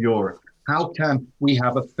across Europe. How can we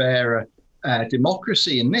have a fairer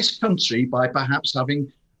democracy in this country by perhaps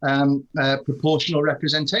having proportional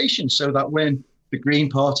representation, so that when the Green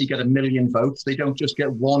Party get 1 million votes, they don't just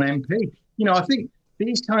get one MP. I think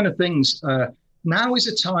these kind of things, now is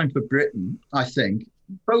a time for Britain, I think,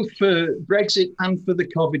 both for Brexit and for the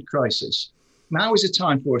COVID crisis. Now is a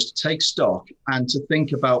time for us to take stock and to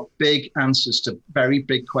think about big answers to very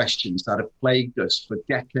big questions that have plagued us for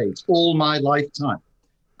decades, all my lifetime.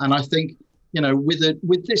 And I think,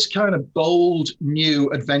 with this kind of bold, new,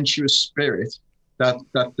 adventurous spirit that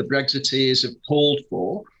the Brexiteers have called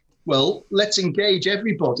for, well, let's engage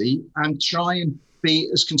everybody and try and be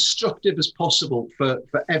as constructive as possible for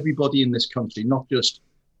everybody in this country, not just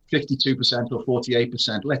 52% or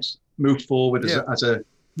 48%. Let's move forward as an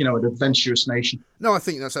adventurous nation. No, I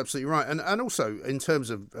think that's absolutely right. And also in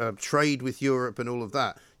terms of trade with Europe and all of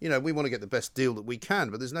that, we want to get the best deal that we can,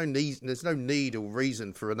 but there's no need or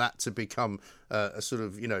reason for that to become a sort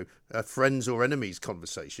of, a friends or enemies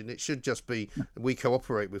conversation. It should just be we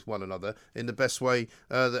cooperate with one another in the best way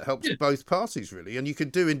that helps both parties, really. And you can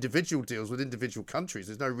do individual deals with individual countries.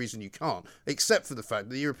 There's no reason you can't, except for the fact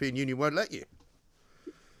that the European Union won't let you.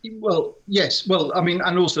 Well, yes. Well, I mean,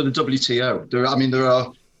 and also the WTO. There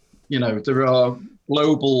are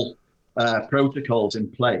global protocols in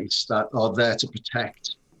place that are there to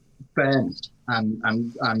protect fairness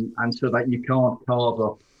and so that you can't carve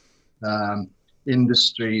up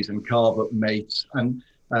industries and carve up mates and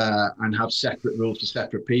have separate rules for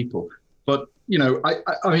separate people. But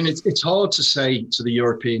I mean, it's hard to say to the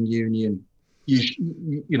European Union,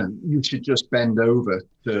 you should just bend over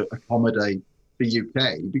to accommodate the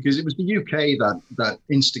UK, because it was the UK that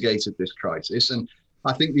instigated this crisis, and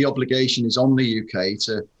I think the obligation is on the UK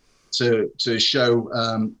to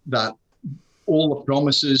show that all the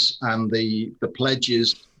promises and the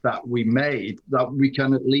pledges that we made, that we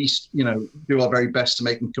can at least do our very best to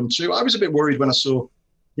make them come true. I was a bit worried when I saw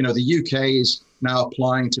the UK is now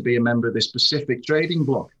applying to be a member of this Pacific trading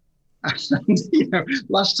bloc, and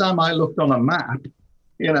last time I looked on a map,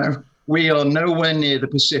 we are nowhere near the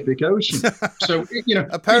Pacific Ocean. So,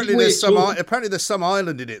 apparently there's some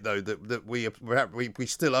island in it though that we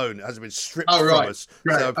still own. It hasn't been stripped from us.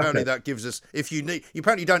 Right. So apparently that gives us, you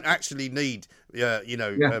apparently don't actually need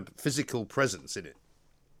physical presence in it.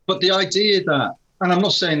 But the idea that, and I'm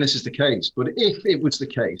not saying this is the case, but if it was the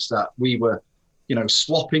case that we were,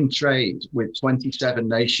 swapping trade with 27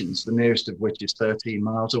 nations, the nearest of which is 13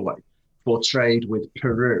 miles away, for trade with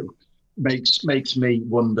Peru, makes me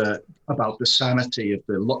wonder about the sanity of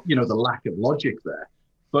the lack of logic there.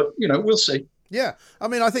 But we'll see. Yeah, I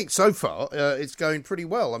mean, I think so far it's going pretty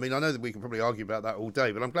well. I mean, I know that we can probably argue about that all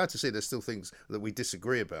day, but I'm glad to see there's still things that we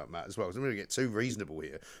disagree about, Matt, as well, because I'm going to get too reasonable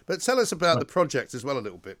here. But tell us about the project as well a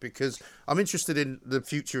little bit, because I'm interested in the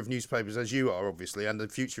future of newspapers, as you are, obviously, and the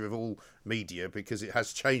future of all media, because it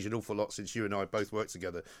has changed an awful lot since you and I both worked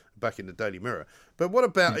together back in the Daily Mirror. But what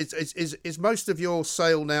about, is most of your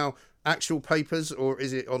sale now actual papers, or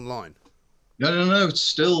is it online? No. It's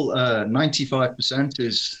still 95%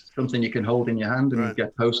 is something you can hold in your hand and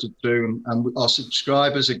get posted through. And our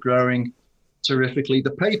subscribers are growing terrifically.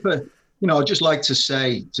 The paper, I'd just like to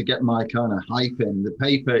say, to get my kind of hype in, the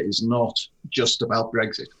paper is not just about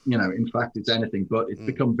Brexit. In fact, it's anything but. It's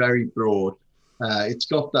become very broad. It's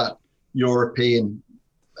got that European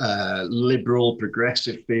liberal,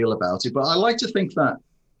 progressive feel about it. But I like to think that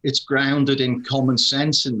it's grounded in common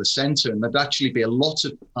sense in the centre, and there'd actually be a lot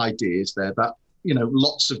of ideas there that,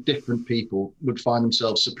 lots of different people would find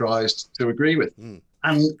themselves surprised to agree with.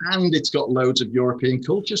 And it's got loads of European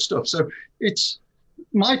culture stuff. So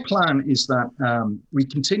my plan is that we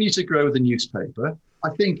continue to grow the newspaper. I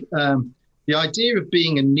think the idea of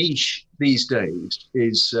being a niche these days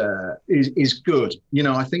is good.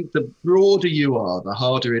 I think the broader you are, the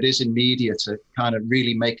harder it is in media to kind of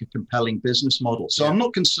really make a compelling business model. So I'm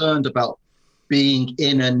not concerned about being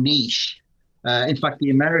in a niche. In fact,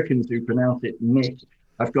 the Americans who pronounce it niche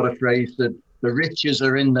have got a phrase that the riches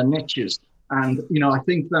are in the niches. And, I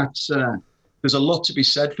think that's there's a lot to be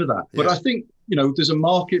said for that. But I think, there's a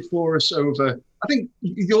market for us over. I think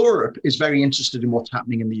Europe is very interested in what's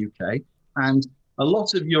happening in the UK. And a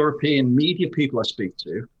lot of European media people I speak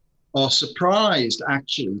to are surprised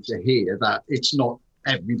actually to hear that it's not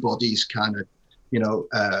everybody's kind of,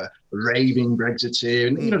 raving Brexiteer.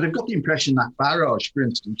 And, they've got the impression that Farage, for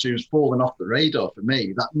instance, who's fallen off the radar for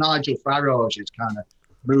me, that Nigel Farage is kind of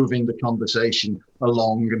moving the conversation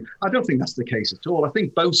along. And I don't think that's the case at all. I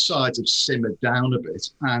think both sides have simmered down a bit.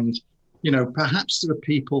 And, perhaps there are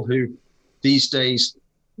people who these days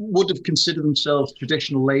would have considered themselves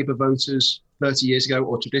traditional Labour voters 30 years ago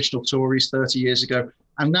or traditional Tories 30 years ago.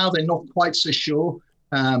 And now they're not quite so sure,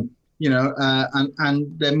 and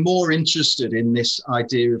they're more interested in this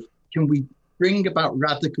idea of, can we bring about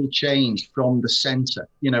radical change from the centre,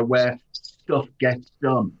 where stuff gets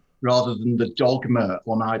done rather than the dogma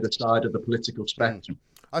on either side of the political spectrum.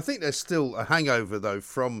 I think there's still a hangover, though,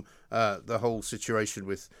 from the whole situation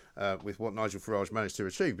with what Nigel Farage managed to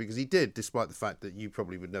achieve, because he did, despite the fact that you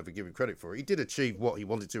probably would never give him credit for it, he did achieve what he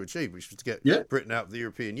wanted to achieve, which was to get Britain out of the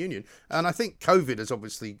European Union. And I think COVID has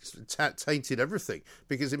obviously tainted everything,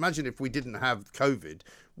 because imagine if we didn't have COVID,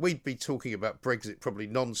 we'd be talking about Brexit probably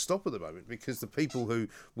non-stop at the moment, because the people who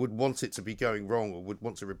would want it to be going wrong or would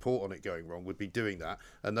want to report on it going wrong would be doing that,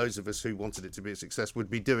 and those of us who wanted it to be a success would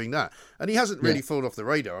be doing that. And he hasn't really fallen off the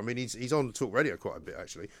radar. I mean, he's on Talk Radio quite a bit,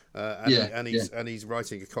 actually, and he's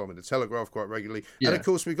writing a column in the Telegraph quite regularly. And of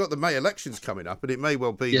course, we've got the May elections coming up, and it may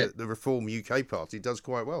well be that the Reform UK Party does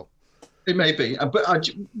quite well. It may be, but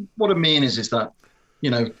what I mean is that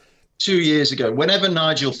 2 years ago, whenever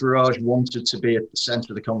Nigel Farage wanted to be at the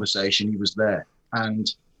centre of the conversation, he was there.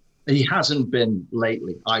 And he hasn't been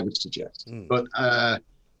lately, I would suggest. But, I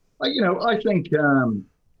think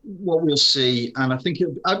what we'll see, and I think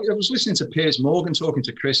I was listening to Piers Morgan talking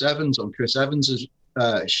to Chris Evans on Chris Evans's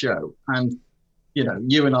show. And,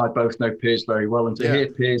 you and I both know Piers very well. And to hear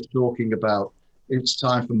Piers talking about it's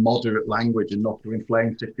time for moderate language and not to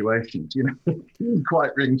inflame situations,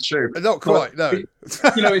 quite ring true. Not quite, no.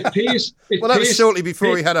 If Piers... that was shortly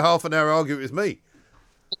before he had a half an hour argument with me.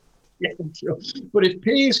 Yeah, sure. But if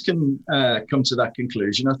Piers can come to that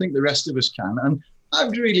conclusion, I think the rest of us can. And I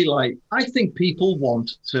think people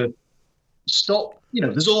want to stop,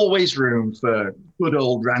 there's always room for good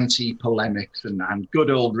old ranty polemics and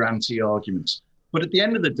good old ranty arguments. But at the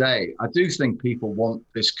end of the day, I do think people want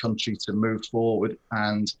this country to move forward,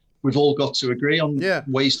 and we've all got to agree on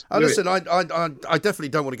ways to do listen, it. I definitely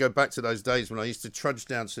don't want to go back to those days when I used to trudge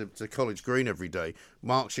down to College Green every day,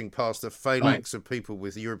 marching past a phalanx of people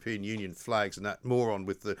with European Union flags and that moron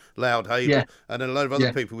with the loud hailer, and then a load of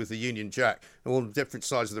other people with the Union Jack, and all on different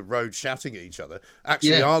sides of the road shouting at each other,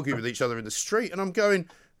 actually arguing with each other in the street. And I'm going,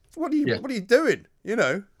 what are you doing?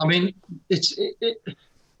 I mean,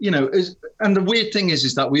 and the weird thing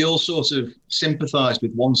is that we all sort of sympathise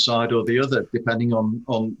with one side or the other, depending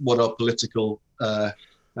on what our political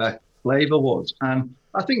flavour was. And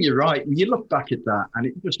I think you're right. When you look back at that, and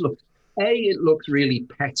it just looks, A, it looks really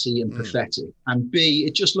petty and pathetic, and B,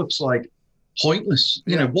 it just looks like pointless.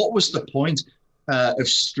 What was the point of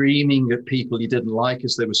streaming at people you didn't like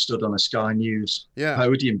as they were stood on a Sky News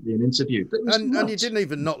podium being interviewed? And you didn't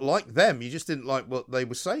even not like them. You just didn't like what they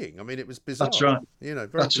were saying. I mean, it was bizarre. That's right. Very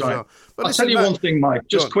That's bizarre. Right. But I'll tell you one thing, Mike,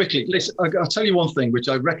 just quickly. Listen, I'll tell you one thing, which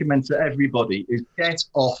I recommend to everybody, is get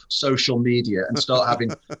off social media and start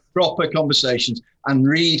having proper conversations and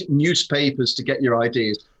read newspapers to get your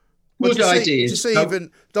ideas. Well, good ideas. Did you see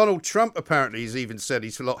even Donald Trump apparently has even said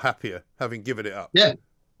he's a lot happier having given it up? Yeah.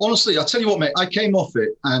 Honestly, I'll tell you what, mate, I came off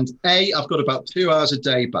it, and I've got about 2 hours a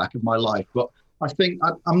day back of my life, but I think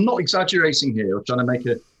I'm not exaggerating here or trying to make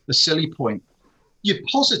a silly point. Your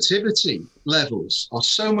positivity levels are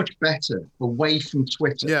so much better away from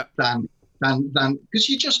Twitter than because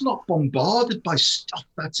you're just not bombarded by stuff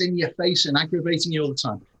that's in your face and aggravating you all the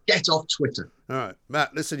time. Get off Twitter. All right,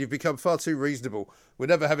 Matt, listen, you've become far too reasonable. We're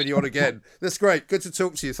never having you on again. That's great. Good to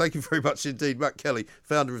talk to you. Thank you very much indeed. Matt Kelly,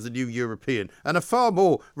 founder of the New European, and a far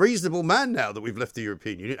more reasonable man now that we've left the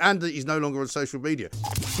European Union and that he's no longer on social media.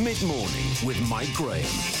 Mid-morning with Mike Graham.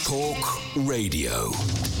 Talk Radio.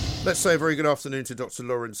 Let's say a very good afternoon to Dr.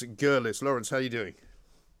 Lawrence Gurlis. Lawrence, how are you doing?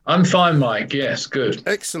 I'm fine, Mike. Yes, good.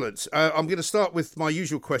 Excellent. I'm going to start with my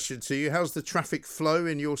usual question to you. How's the traffic flow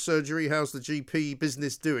in your surgery? How's the GP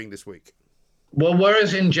business doing this week? Well,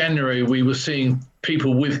 whereas in January we were seeing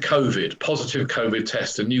people with COVID, positive COVID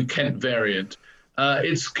test, a new Kent variant,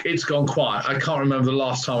 it's gone quiet. I can't remember the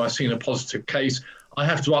last time I've seen a positive case. I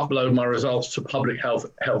have to upload my results to Public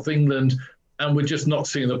Health England, and we're just not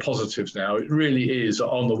seeing the positives now. It really is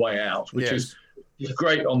on the way out, which is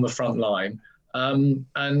great on the front line. And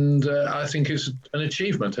I think it's an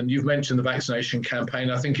achievement. And you've mentioned the vaccination campaign.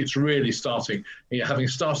 I think it's really starting, having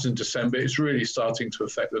started in December, it's really starting to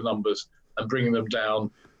affect the numbers and bringing them down.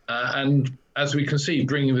 And as we can see,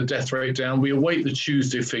 bringing the death rate down. We await the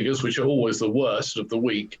Tuesday figures, which are always the worst of the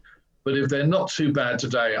week. But if they're not too bad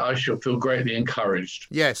today, I shall feel greatly encouraged.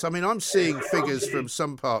 Yes, I mean, I'm seeing figures from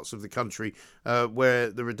some parts of the country where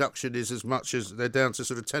the reduction is as much as they're down to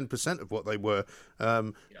sort of 10% of what they were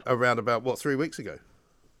around about, 3 weeks ago?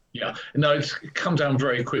 Yeah, no, it's come down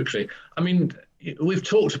very quickly. I mean, we've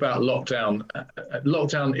talked about lockdown.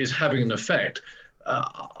 Lockdown is having an effect.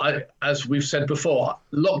 As we've said before,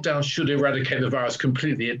 lockdown should eradicate the virus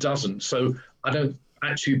completely. It doesn't. So I don't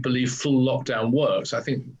actually believe full lockdown works. I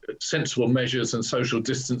think sensible measures and social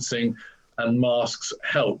distancing and masks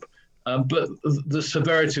help. But the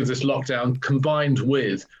severity of this lockdown, combined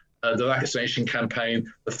with the vaccination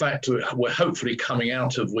campaign, the fact that we're hopefully coming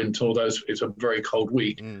out of winter, although it's a very cold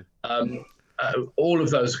week, all of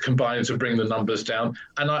those are combining to bring the numbers down.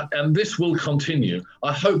 And this will continue.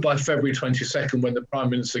 I hope by February 22nd, when the Prime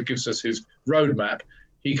Minister gives us his roadmap,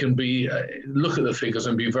 he can look at the figures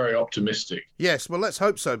and be very optimistic. Yes, well, let's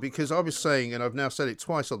hope so, because I was saying, and I've now said it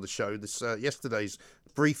twice on the show, this yesterday's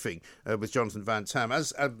briefing with Jonathan Van Tam,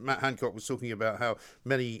 as Matt Hancock was talking about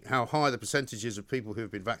how high the percentages of people who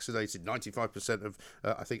have been vaccinated, 95% of,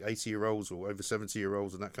 I think, 80-year-olds or over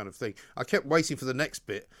 70-year-olds and that kind of thing. I kept waiting for the next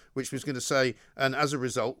bit, which was going to say, and as a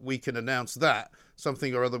result, we can announce that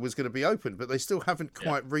something or other was going to be open, but they still haven't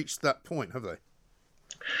quite reached that point, have they?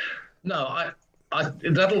 No,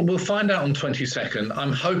 we'll find out on 22nd.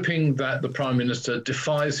 I'm hoping that the Prime Minister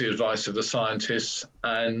defies the advice of the scientists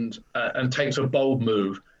and takes a bold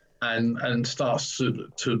move and starts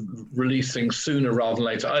to release things sooner rather than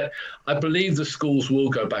later. I believe the schools will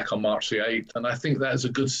go back on March the 8th, and I think that is a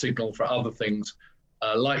good signal for other things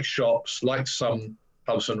like shops, like some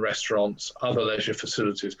pubs and restaurants, other leisure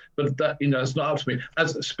facilities. But that, it's not up to me.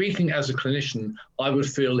 Speaking as a clinician, I would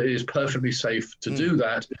feel it is perfectly safe to do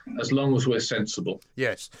that as long as we're sensible.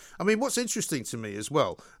 Yes. I mean, what's interesting to me as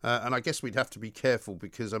well, and I guess we'd have to be careful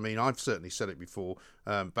because, I mean, I've certainly said it before,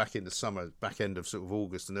 back in the summer, back end of sort of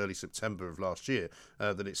August and early September of last year,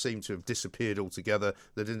 that it seemed to have disappeared altogether.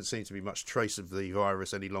 There didn't seem to be much trace of the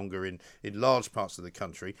virus any longer in large parts of the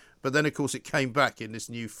country. But then, of course, it came back in this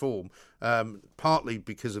new form, partly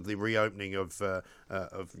because of the reopening of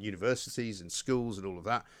universities and schools and all of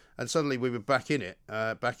that. And suddenly we were back in it,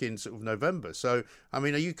 back in sort of November. So, I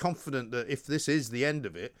mean, are you confident that if this is the end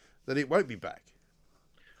of it, that it won't be back?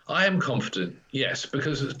 I am confident, yes,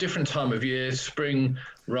 because it's a different time of year, spring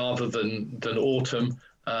rather than autumn.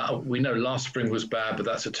 We know last spring was bad, but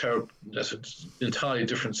that's an entirely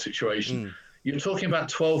different situation. You're talking about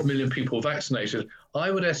 12 million people vaccinated.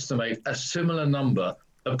 I would estimate a similar number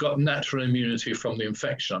have got natural immunity from the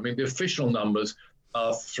infection. I mean, the official numbers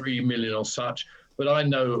are 3 million or such, but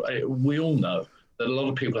we all know that a lot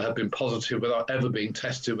of people have been positive without ever being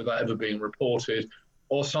tested, without ever being reported,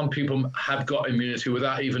 or some people have got immunity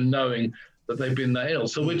without even knowing that they've been that ill.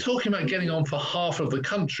 So we're talking about getting on for half of the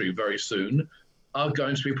country very soon are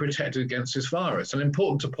going to be protected against this virus. And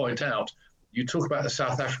important to point out, you talk about the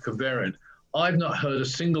South African variant. I've not heard a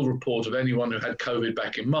single report of anyone who had COVID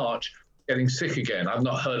back in March getting sick again. I've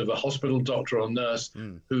not heard of a hospital doctor or nurse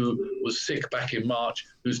who was sick back in March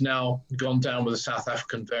who's now gone down with the South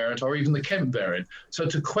African variant or even the Kent variant. So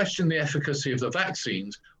to question the efficacy of the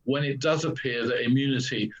vaccines when it does appear that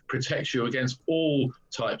immunity protects you against all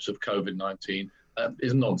types of COVID-19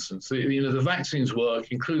 is nonsense. The vaccines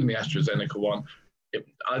work, including the AstraZeneca one.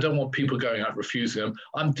 I don't want people going out refusing them.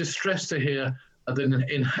 I'm distressed to hear that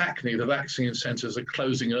in Hackney, the vaccine centres are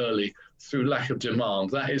closing early through lack of demand.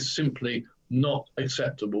 That is simply not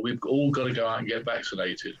acceptable. We've all got to go out and get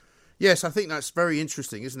vaccinated. Yes, I think that's very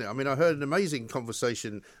interesting, isn't it? I mean, I heard an amazing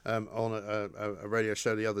conversation on a radio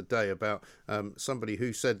show the other day about somebody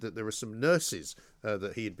who said that there were some nurses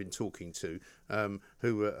that he had been talking to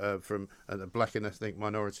who were from black and ethnic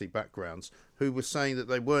minority backgrounds who were saying that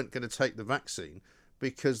they weren't going to take the vaccine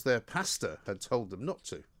because their pastor had told them not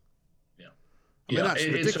to. I mean, that's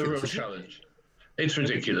ridiculous. It's a real challenge. It's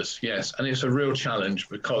ridiculous, yes. And it's a real challenge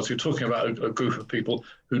because you're talking about a group of people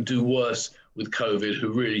who do worse with COVID,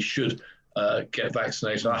 who really should get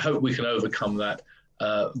vaccinated. I hope we can overcome that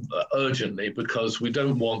urgently because we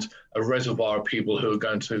don't want a reservoir of people who are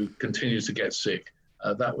going to continue to get sick.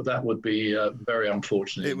 That would be very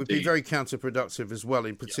unfortunate. It would be very counterproductive as well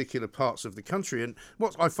in particular parts of the country. And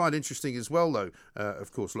what I find interesting as well, though,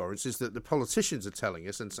 of course, Lawrence, is that the politicians are telling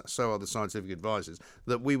us, and so are the scientific advisors,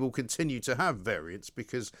 that we will continue to have variants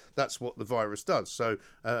because that's what the virus does. So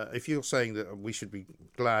if you're saying that we should be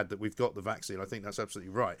glad that we've got the vaccine, I think that's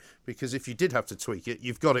absolutely right. Because if you did have to tweak it,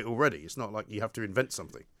 you've got it already. It's not like you have to invent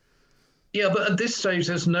something. Yeah, but at this stage,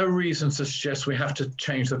 there's no reason to suggest we have to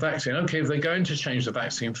change the vaccine. Okay, if they're going to change the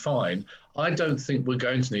vaccine, fine. I don't think we're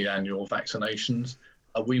going to need annual vaccinations.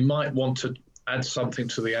 We might want to add something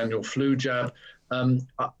to the annual flu jab.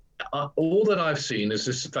 All that I've seen is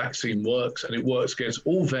this vaccine works, and it works against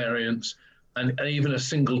all variants, and even a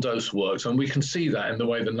single dose works. And we can see that in the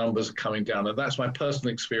way the numbers are coming down. And that's my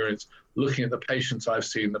personal experience looking at the patients I've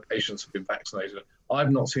seen, the patients who've been vaccinated.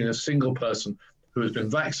 I've not seen a single person who has been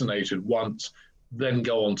vaccinated once, then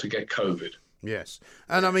go on to get COVID. Yes.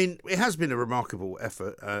 And I mean, it has been a remarkable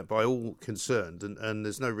effort by all concerned, and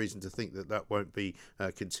there's no reason to think that won't be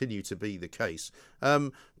continue to be the case.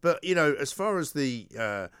 But, you know, as far as the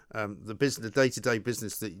business, the day-to-day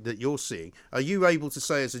business that you're seeing, are you able to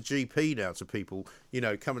say as a GP now to people, you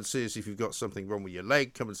know, come and see us if you've got something wrong with your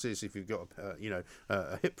leg, come and see us if you've got,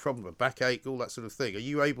 a hip problem, a backache, all that sort of thing? Are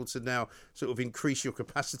you able to now sort of increase your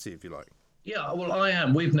capacity, if you like? Yeah, well, I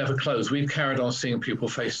am. We've never closed. We've carried on seeing people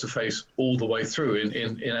face to face all the way through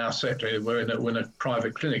in our sector. We're in a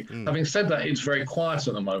private clinic. Having said that, it's very quiet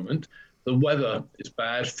at the moment. The weather is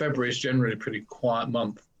bad. February is generally a pretty quiet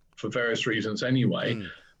month for various reasons anyway.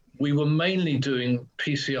 We were mainly doing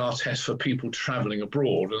PCR tests for people travelling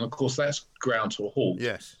abroad, and of course that's ground to a halt.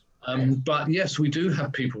 Yes. But yes, we do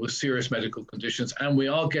have people with serious medical conditions, and we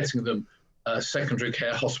are getting them secondary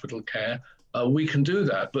care, hospital care. We can do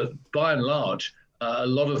that, but by and large, a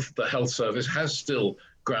lot of the health service has still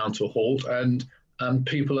ground to a halt, and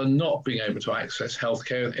people are not being able to access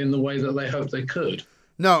healthcare in the way that they hoped they could.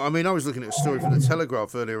 No, I mean, I was looking at a story from the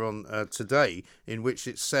Telegraph earlier on today, in which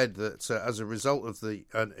it said that as a result of the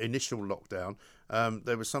initial lockdown,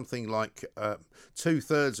 there was something like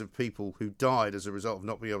 2/3 of people who died as a result of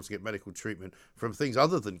not being able to get medical treatment from things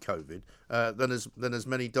other than COVID, than as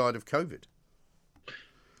many died of COVID.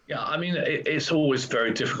 Yeah, I mean, it's always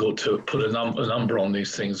very difficult to put a number on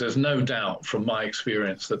these things. There's no doubt from my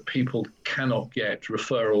experience that people cannot get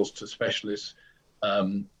referrals to specialists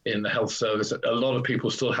in the health service. A lot of people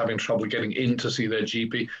are still having trouble getting in to see their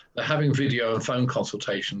GP. They're having video and phone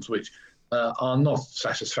consultations, which are not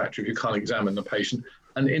satisfactory if you can't examine the patient.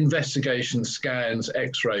 And investigations, scans,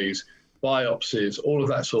 x-rays, biopsies, all of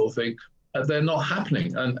that sort of thing, they're not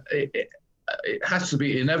happening. And it has to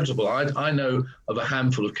be inevitable. I know of a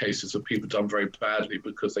handful of cases of people done very badly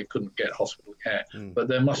because they couldn't get hospital care, but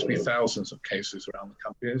there must be thousands of cases around the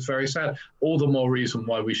country. It's very sad. All the more reason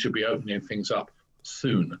why we should be opening things up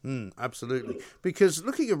soon. Absolutely. Because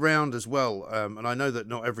looking around as well, and I know that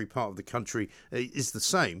not every part of the country is the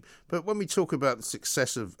same, but when we talk about the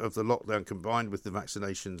success of the lockdown combined with the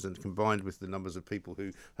vaccinations and combined with the numbers of people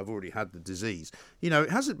who have already had the disease, you know, it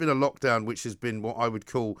hasn't been a lockdown which has been what I would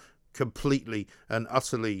call completely and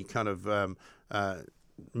utterly kind of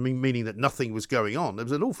meaning that nothing was going on. There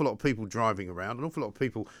was an awful lot of people driving around, an awful lot of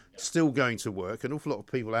people still going to work, an awful lot of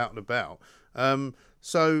people out and about.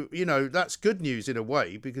 So, you know, that's good news in a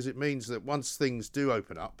way, because it means that once things do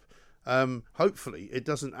open up, hopefully it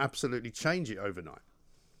doesn't absolutely change it overnight.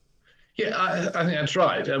 Yeah, I think that's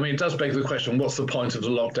right. I mean, it does beg the question, what's the point of the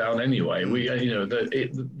lockdown anyway?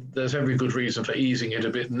 There's every good reason for easing it a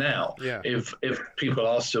bit now. Yeah. If people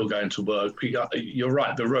are still going to work, you're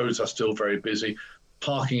right, the roads are still very busy.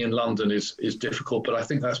 Parking in London is difficult, but I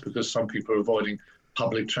think that's because some people are avoiding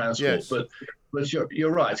public transport. Yes. But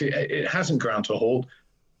you're right, it hasn't ground to a halt,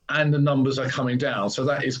 and the numbers are coming down. So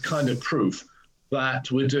that is kind of proof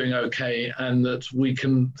that we're doing okay and that we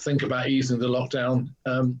can think about easing the lockdown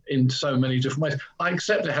in so many different ways. I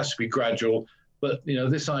accept it has to be gradual, but you know,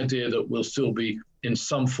 this idea that we'll still be in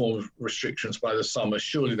some form of restrictions by the summer,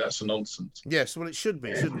 surely that's a nonsense. Yes, well, it should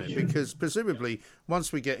be, shouldn't it? Because presumably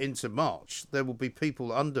once we get into March, there will be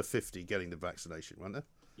people under 50 getting the vaccination, won't there?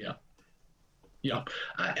 Yeah,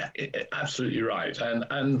 absolutely right.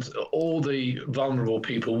 And all the vulnerable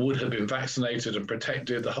people would have been vaccinated and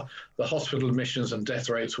protected. The hospital admissions and death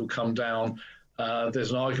rates will come down. There's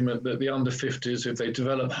an argument that the under 50s, if they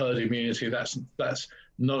develop herd immunity, that's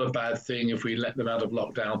not a bad thing if we let them out of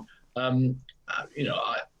lockdown.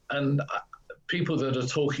 People that are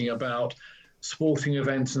talking about sporting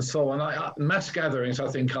events and so on, mass gatherings, I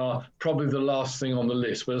think, are probably the last thing on the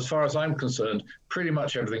list. But as far as I'm concerned, pretty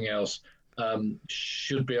much everything else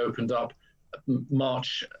should be opened up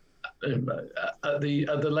March at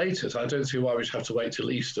the latest. I don't see why we should have to wait till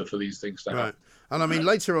Easter for these things to happen. Right. And I mean,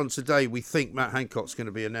 later on today, we think Matt Hancock's going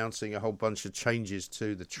to be announcing a whole bunch of changes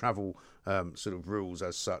to the travel sort of rules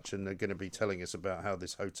as such, and they're going to be telling us about how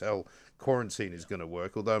this hotel quarantine is going to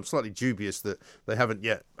work, although I'm slightly dubious that they haven't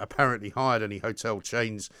yet apparently hired any hotel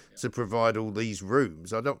chains to provide all these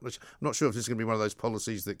rooms. I'm not sure if this is going to be one of those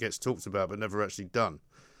policies that gets talked about but never actually done.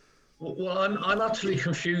 Well, I'm utterly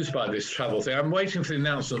confused by this travel thing. I'm waiting for the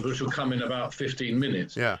announcement, which will come in about 15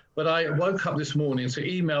 minutes. Yeah. But I woke up this morning to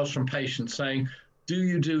emails from patients saying, do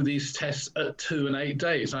you do these tests at 2 and 8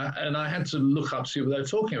 days? And I had to look up to see what they're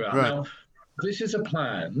talking about. Right. Now, this is a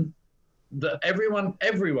plan that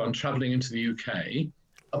everyone travelling into the UK,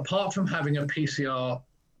 apart from having a PCR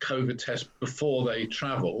COVID test before they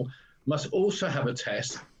travel, must also have a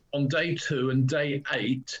test on day 2 and day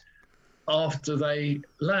 8 after they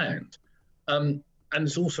land. And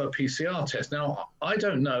it's also a PCR test. Now, I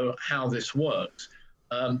don't know how this works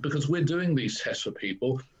because we're doing these tests for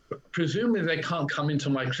people. Presumably, they can't come into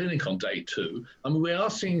my clinic on day 2. I mean, we are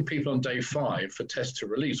seeing people on day 5 for test to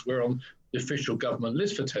release. We're on the official government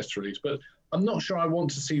list for test to release, but I'm not sure I want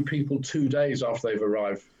to see people 2 days after they've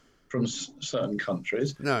arrived from certain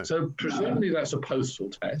countries. No. So presumably that's a postal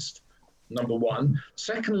test, number one.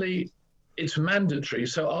 Secondly, it's mandatory.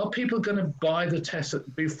 So are people going to buy the test,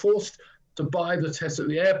 be forced to buy the test at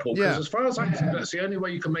the airport? Because as far as I think, that's the only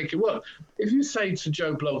way you can make it work. If you say to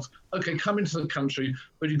Joe Bloggs, okay, come into the country,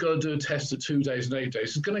 but you've got to do a test at 2 days and 8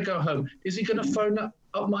 days, he's going to go home. Is he going to phone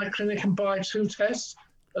up my clinic and buy 2 tests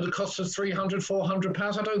at a cost of £300,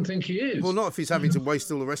 £400? I don't think he is. Well, not if he's having to waste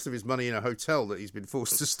all the rest of his money in a hotel that he's been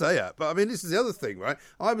forced to stay at. But, I mean, this is the other thing, right?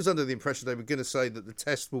 I was under the impression they were going to say that the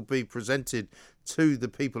test will be presented to the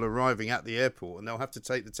people arriving at the airport and they'll have to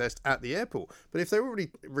take the test at the airport. But if they're already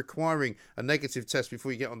requiring a negative test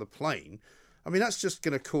before you get on the plane, I mean, that's just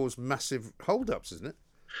going to cause massive hold-ups, isn't it?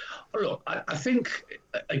 Look, I think,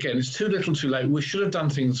 again, it's too little too late. We should have done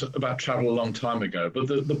things about travel a long time ago. But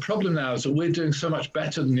the problem now is that we're doing so much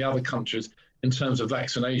better than the other countries in terms of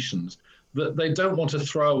vaccinations that they don't want to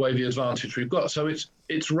throw away the advantage we've got. So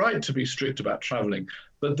it's right to be strict about travelling.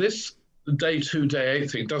 But this day 2, day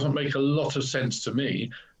 8 thing doesn't make a lot of sense to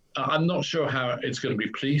me. I'm not sure how it's going to be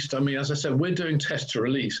policed. I mean, as I said, we're doing test to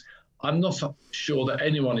release. I'm not sure that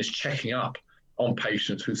anyone is checking up on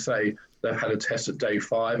patients who say they've had a test at day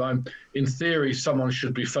 5. In theory, someone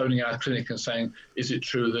should be phoning our clinic and saying, is it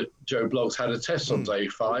true that Joe Bloggs had a test on day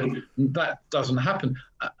 5? That doesn't happen.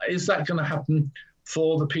 Is that going to happen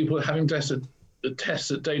for the people having tested the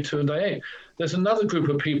tests at day 2 and day 8? There's another group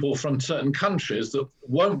of people from certain countries that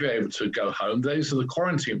won't be able to go home. These are the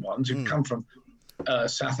quarantine ones who come from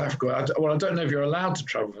South Africa. I don't know if you're allowed to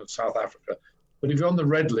travel from South Africa, but if you're on the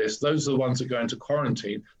red list, those are the ones that go into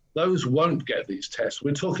quarantine. Those won't get these tests.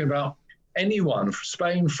 We're talking about anyone,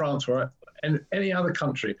 Spain, France, or any other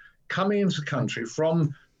country coming into the country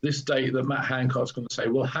from this date that Matt Hancock's going to say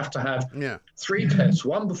will have to have 3 tests,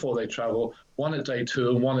 one before they travel, one at day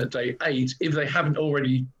 2 and one at day 8, if they haven't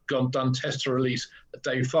already done test to release at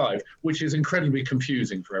day 5, which is incredibly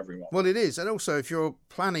confusing for everyone. Well, it is. And also, if you're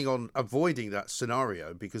planning on avoiding that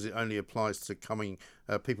scenario because it only applies to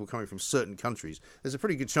people coming from certain countries, there's a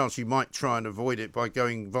pretty good chance you might try and avoid it by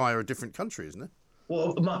going via a different country, isn't it?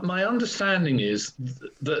 Well, my understanding is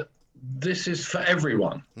that this is for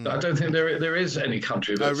everyone. I don't think there is any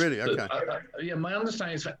country that's... Oh, really? Okay. My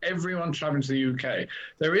understanding is for everyone travelling to the UK.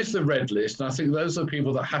 There is the red list, and I think those are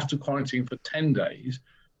people that have to quarantine for 10 days.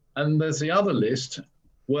 And there's the other list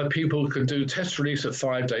where people can do test release at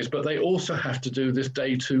 5 days, but they also have to do this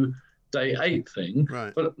day 2, day 8 thing.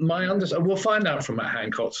 Right. But we'll find out from Matt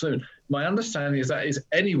Hancock soon. My understanding is that is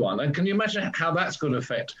anyone. And can you imagine how that's going to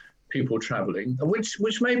affect people travelling,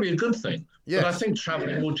 which may be a good thing. Yes. But I think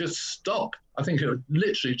travelling will just stop. I think it will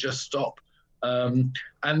literally just stop. And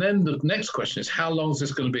then the next question is, how long is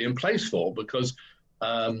this going to be in place for? Because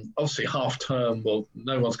obviously half term, well,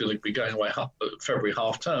 no one's going to be going away February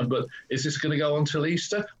half term, but is this going to go on till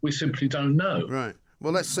Easter? We simply don't know. Right.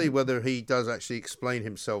 Well, let's see whether he does actually explain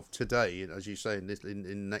himself today, as you say, in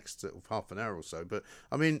the next half an hour or so. But,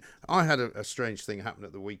 I mean, I had a strange thing happen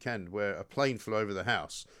at the weekend where a plane flew over the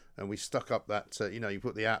house and we stuck up that, you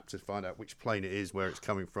put the app to find out which plane it is, where it's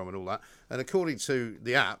coming from and all that. And according to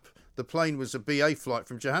the app, the plane was a BA flight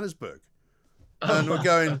from Johannesburg. And we're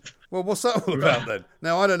going, well, what's that all about then?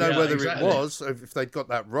 Now, I don't know whether it was, if they'd got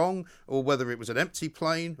that wrong, or whether it was an empty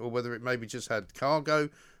plane, or whether it maybe just had cargo.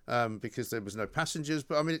 Because there was no passengers.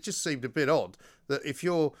 But, I mean, it just seemed a bit odd that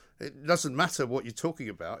it doesn't matter what you're talking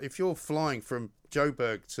about. If you're flying from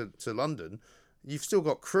Joburg to London, you've still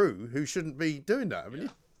got crew who shouldn't be doing that, haven't you?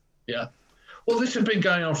 Yeah. Well, this has been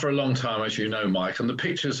going on for a long time, as you know, Mike, and the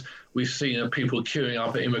pictures we've seen of people queuing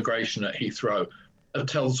up at immigration at Heathrow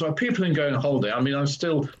tells us people in going on holiday. I mean, I'm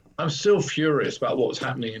still furious about what was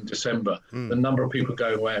happening in December. The number of people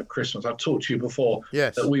going away at Christmas. I've talked to you before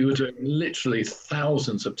that we were doing literally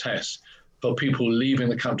thousands of tests for people leaving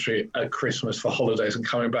the country at Christmas for holidays and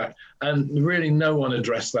coming back. And really no one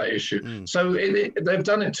addressed that issue. So they've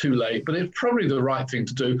done it too late, but it's probably the right thing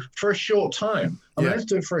to do for a short time. I mean, let's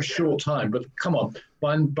do it for a short time, but come on,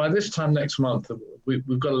 by this time next month,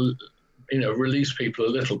 we've got to, release people a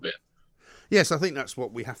little bit. Yes, I think that's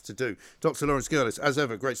what we have to do. Dr. Lawrence Gerlis, as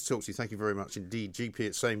ever, great to talk to you. Thank you very much indeed. GP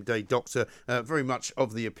at Same Day Doctor, very much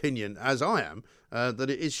of the opinion, as I am, that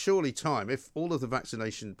it is surely time, if all of the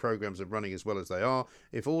vaccination programmes are running as well as they are,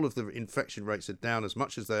 if all of the infection rates are down as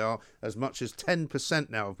much as they are, as much as 10%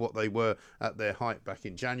 now of what they were at their height back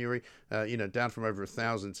in January, down from over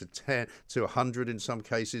 1,000 to 10 to 100 in some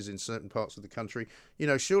cases in certain parts of the country.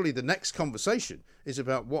 Surely the next conversation is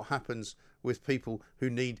about what happens with people who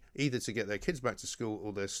need either to get their kids back to school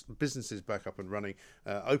or their businesses back up and running,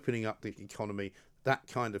 opening up the economy, that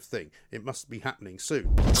kind of thing. It must be happening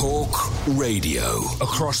soon. Talk Radio.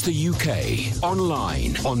 Across the UK,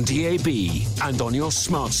 online, on DAB, and on your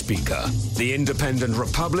smart speaker. The Independent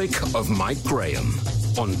Republic of Mike Graham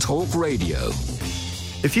on Talk Radio.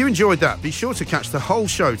 If you enjoyed that, be sure to catch the whole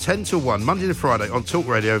show 10 till 1, Monday to Friday on Talk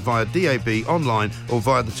Radio via DAB, online or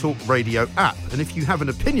via the Talk Radio app. And if you have an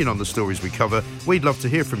opinion on the stories we cover, we'd love to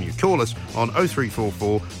hear from you. Call us on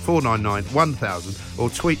 0344 499 1000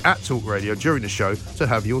 or tweet at Talk Radio during the show to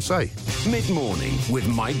have your say. Mid-morning with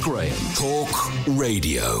Mike Graham. Talk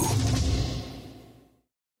Radio.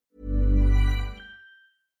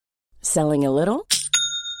 Selling a little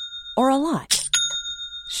or a lot?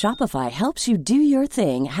 Shopify helps you do your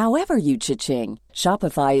thing however you cha-ching.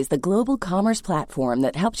 Shopify is the global commerce platform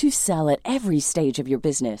that helps you sell at every stage of your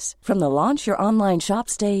business. From the launch your online shop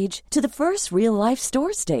stage to the first real-life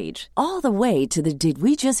store stage, all the way to the did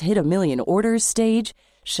we just hit a million orders stage.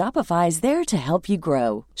 Shopify is there to help you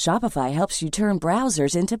grow. Shopify helps you turn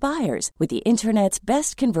browsers into buyers with the internet's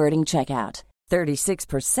best converting checkout.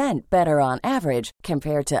 36% better on average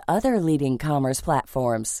compared to other leading commerce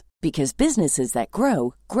platforms. Because businesses that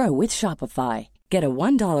grow, grow with Shopify. Get a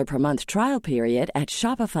 $1 per month trial period at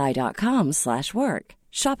shopify.com/work.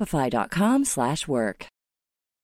 Shopify.com/work.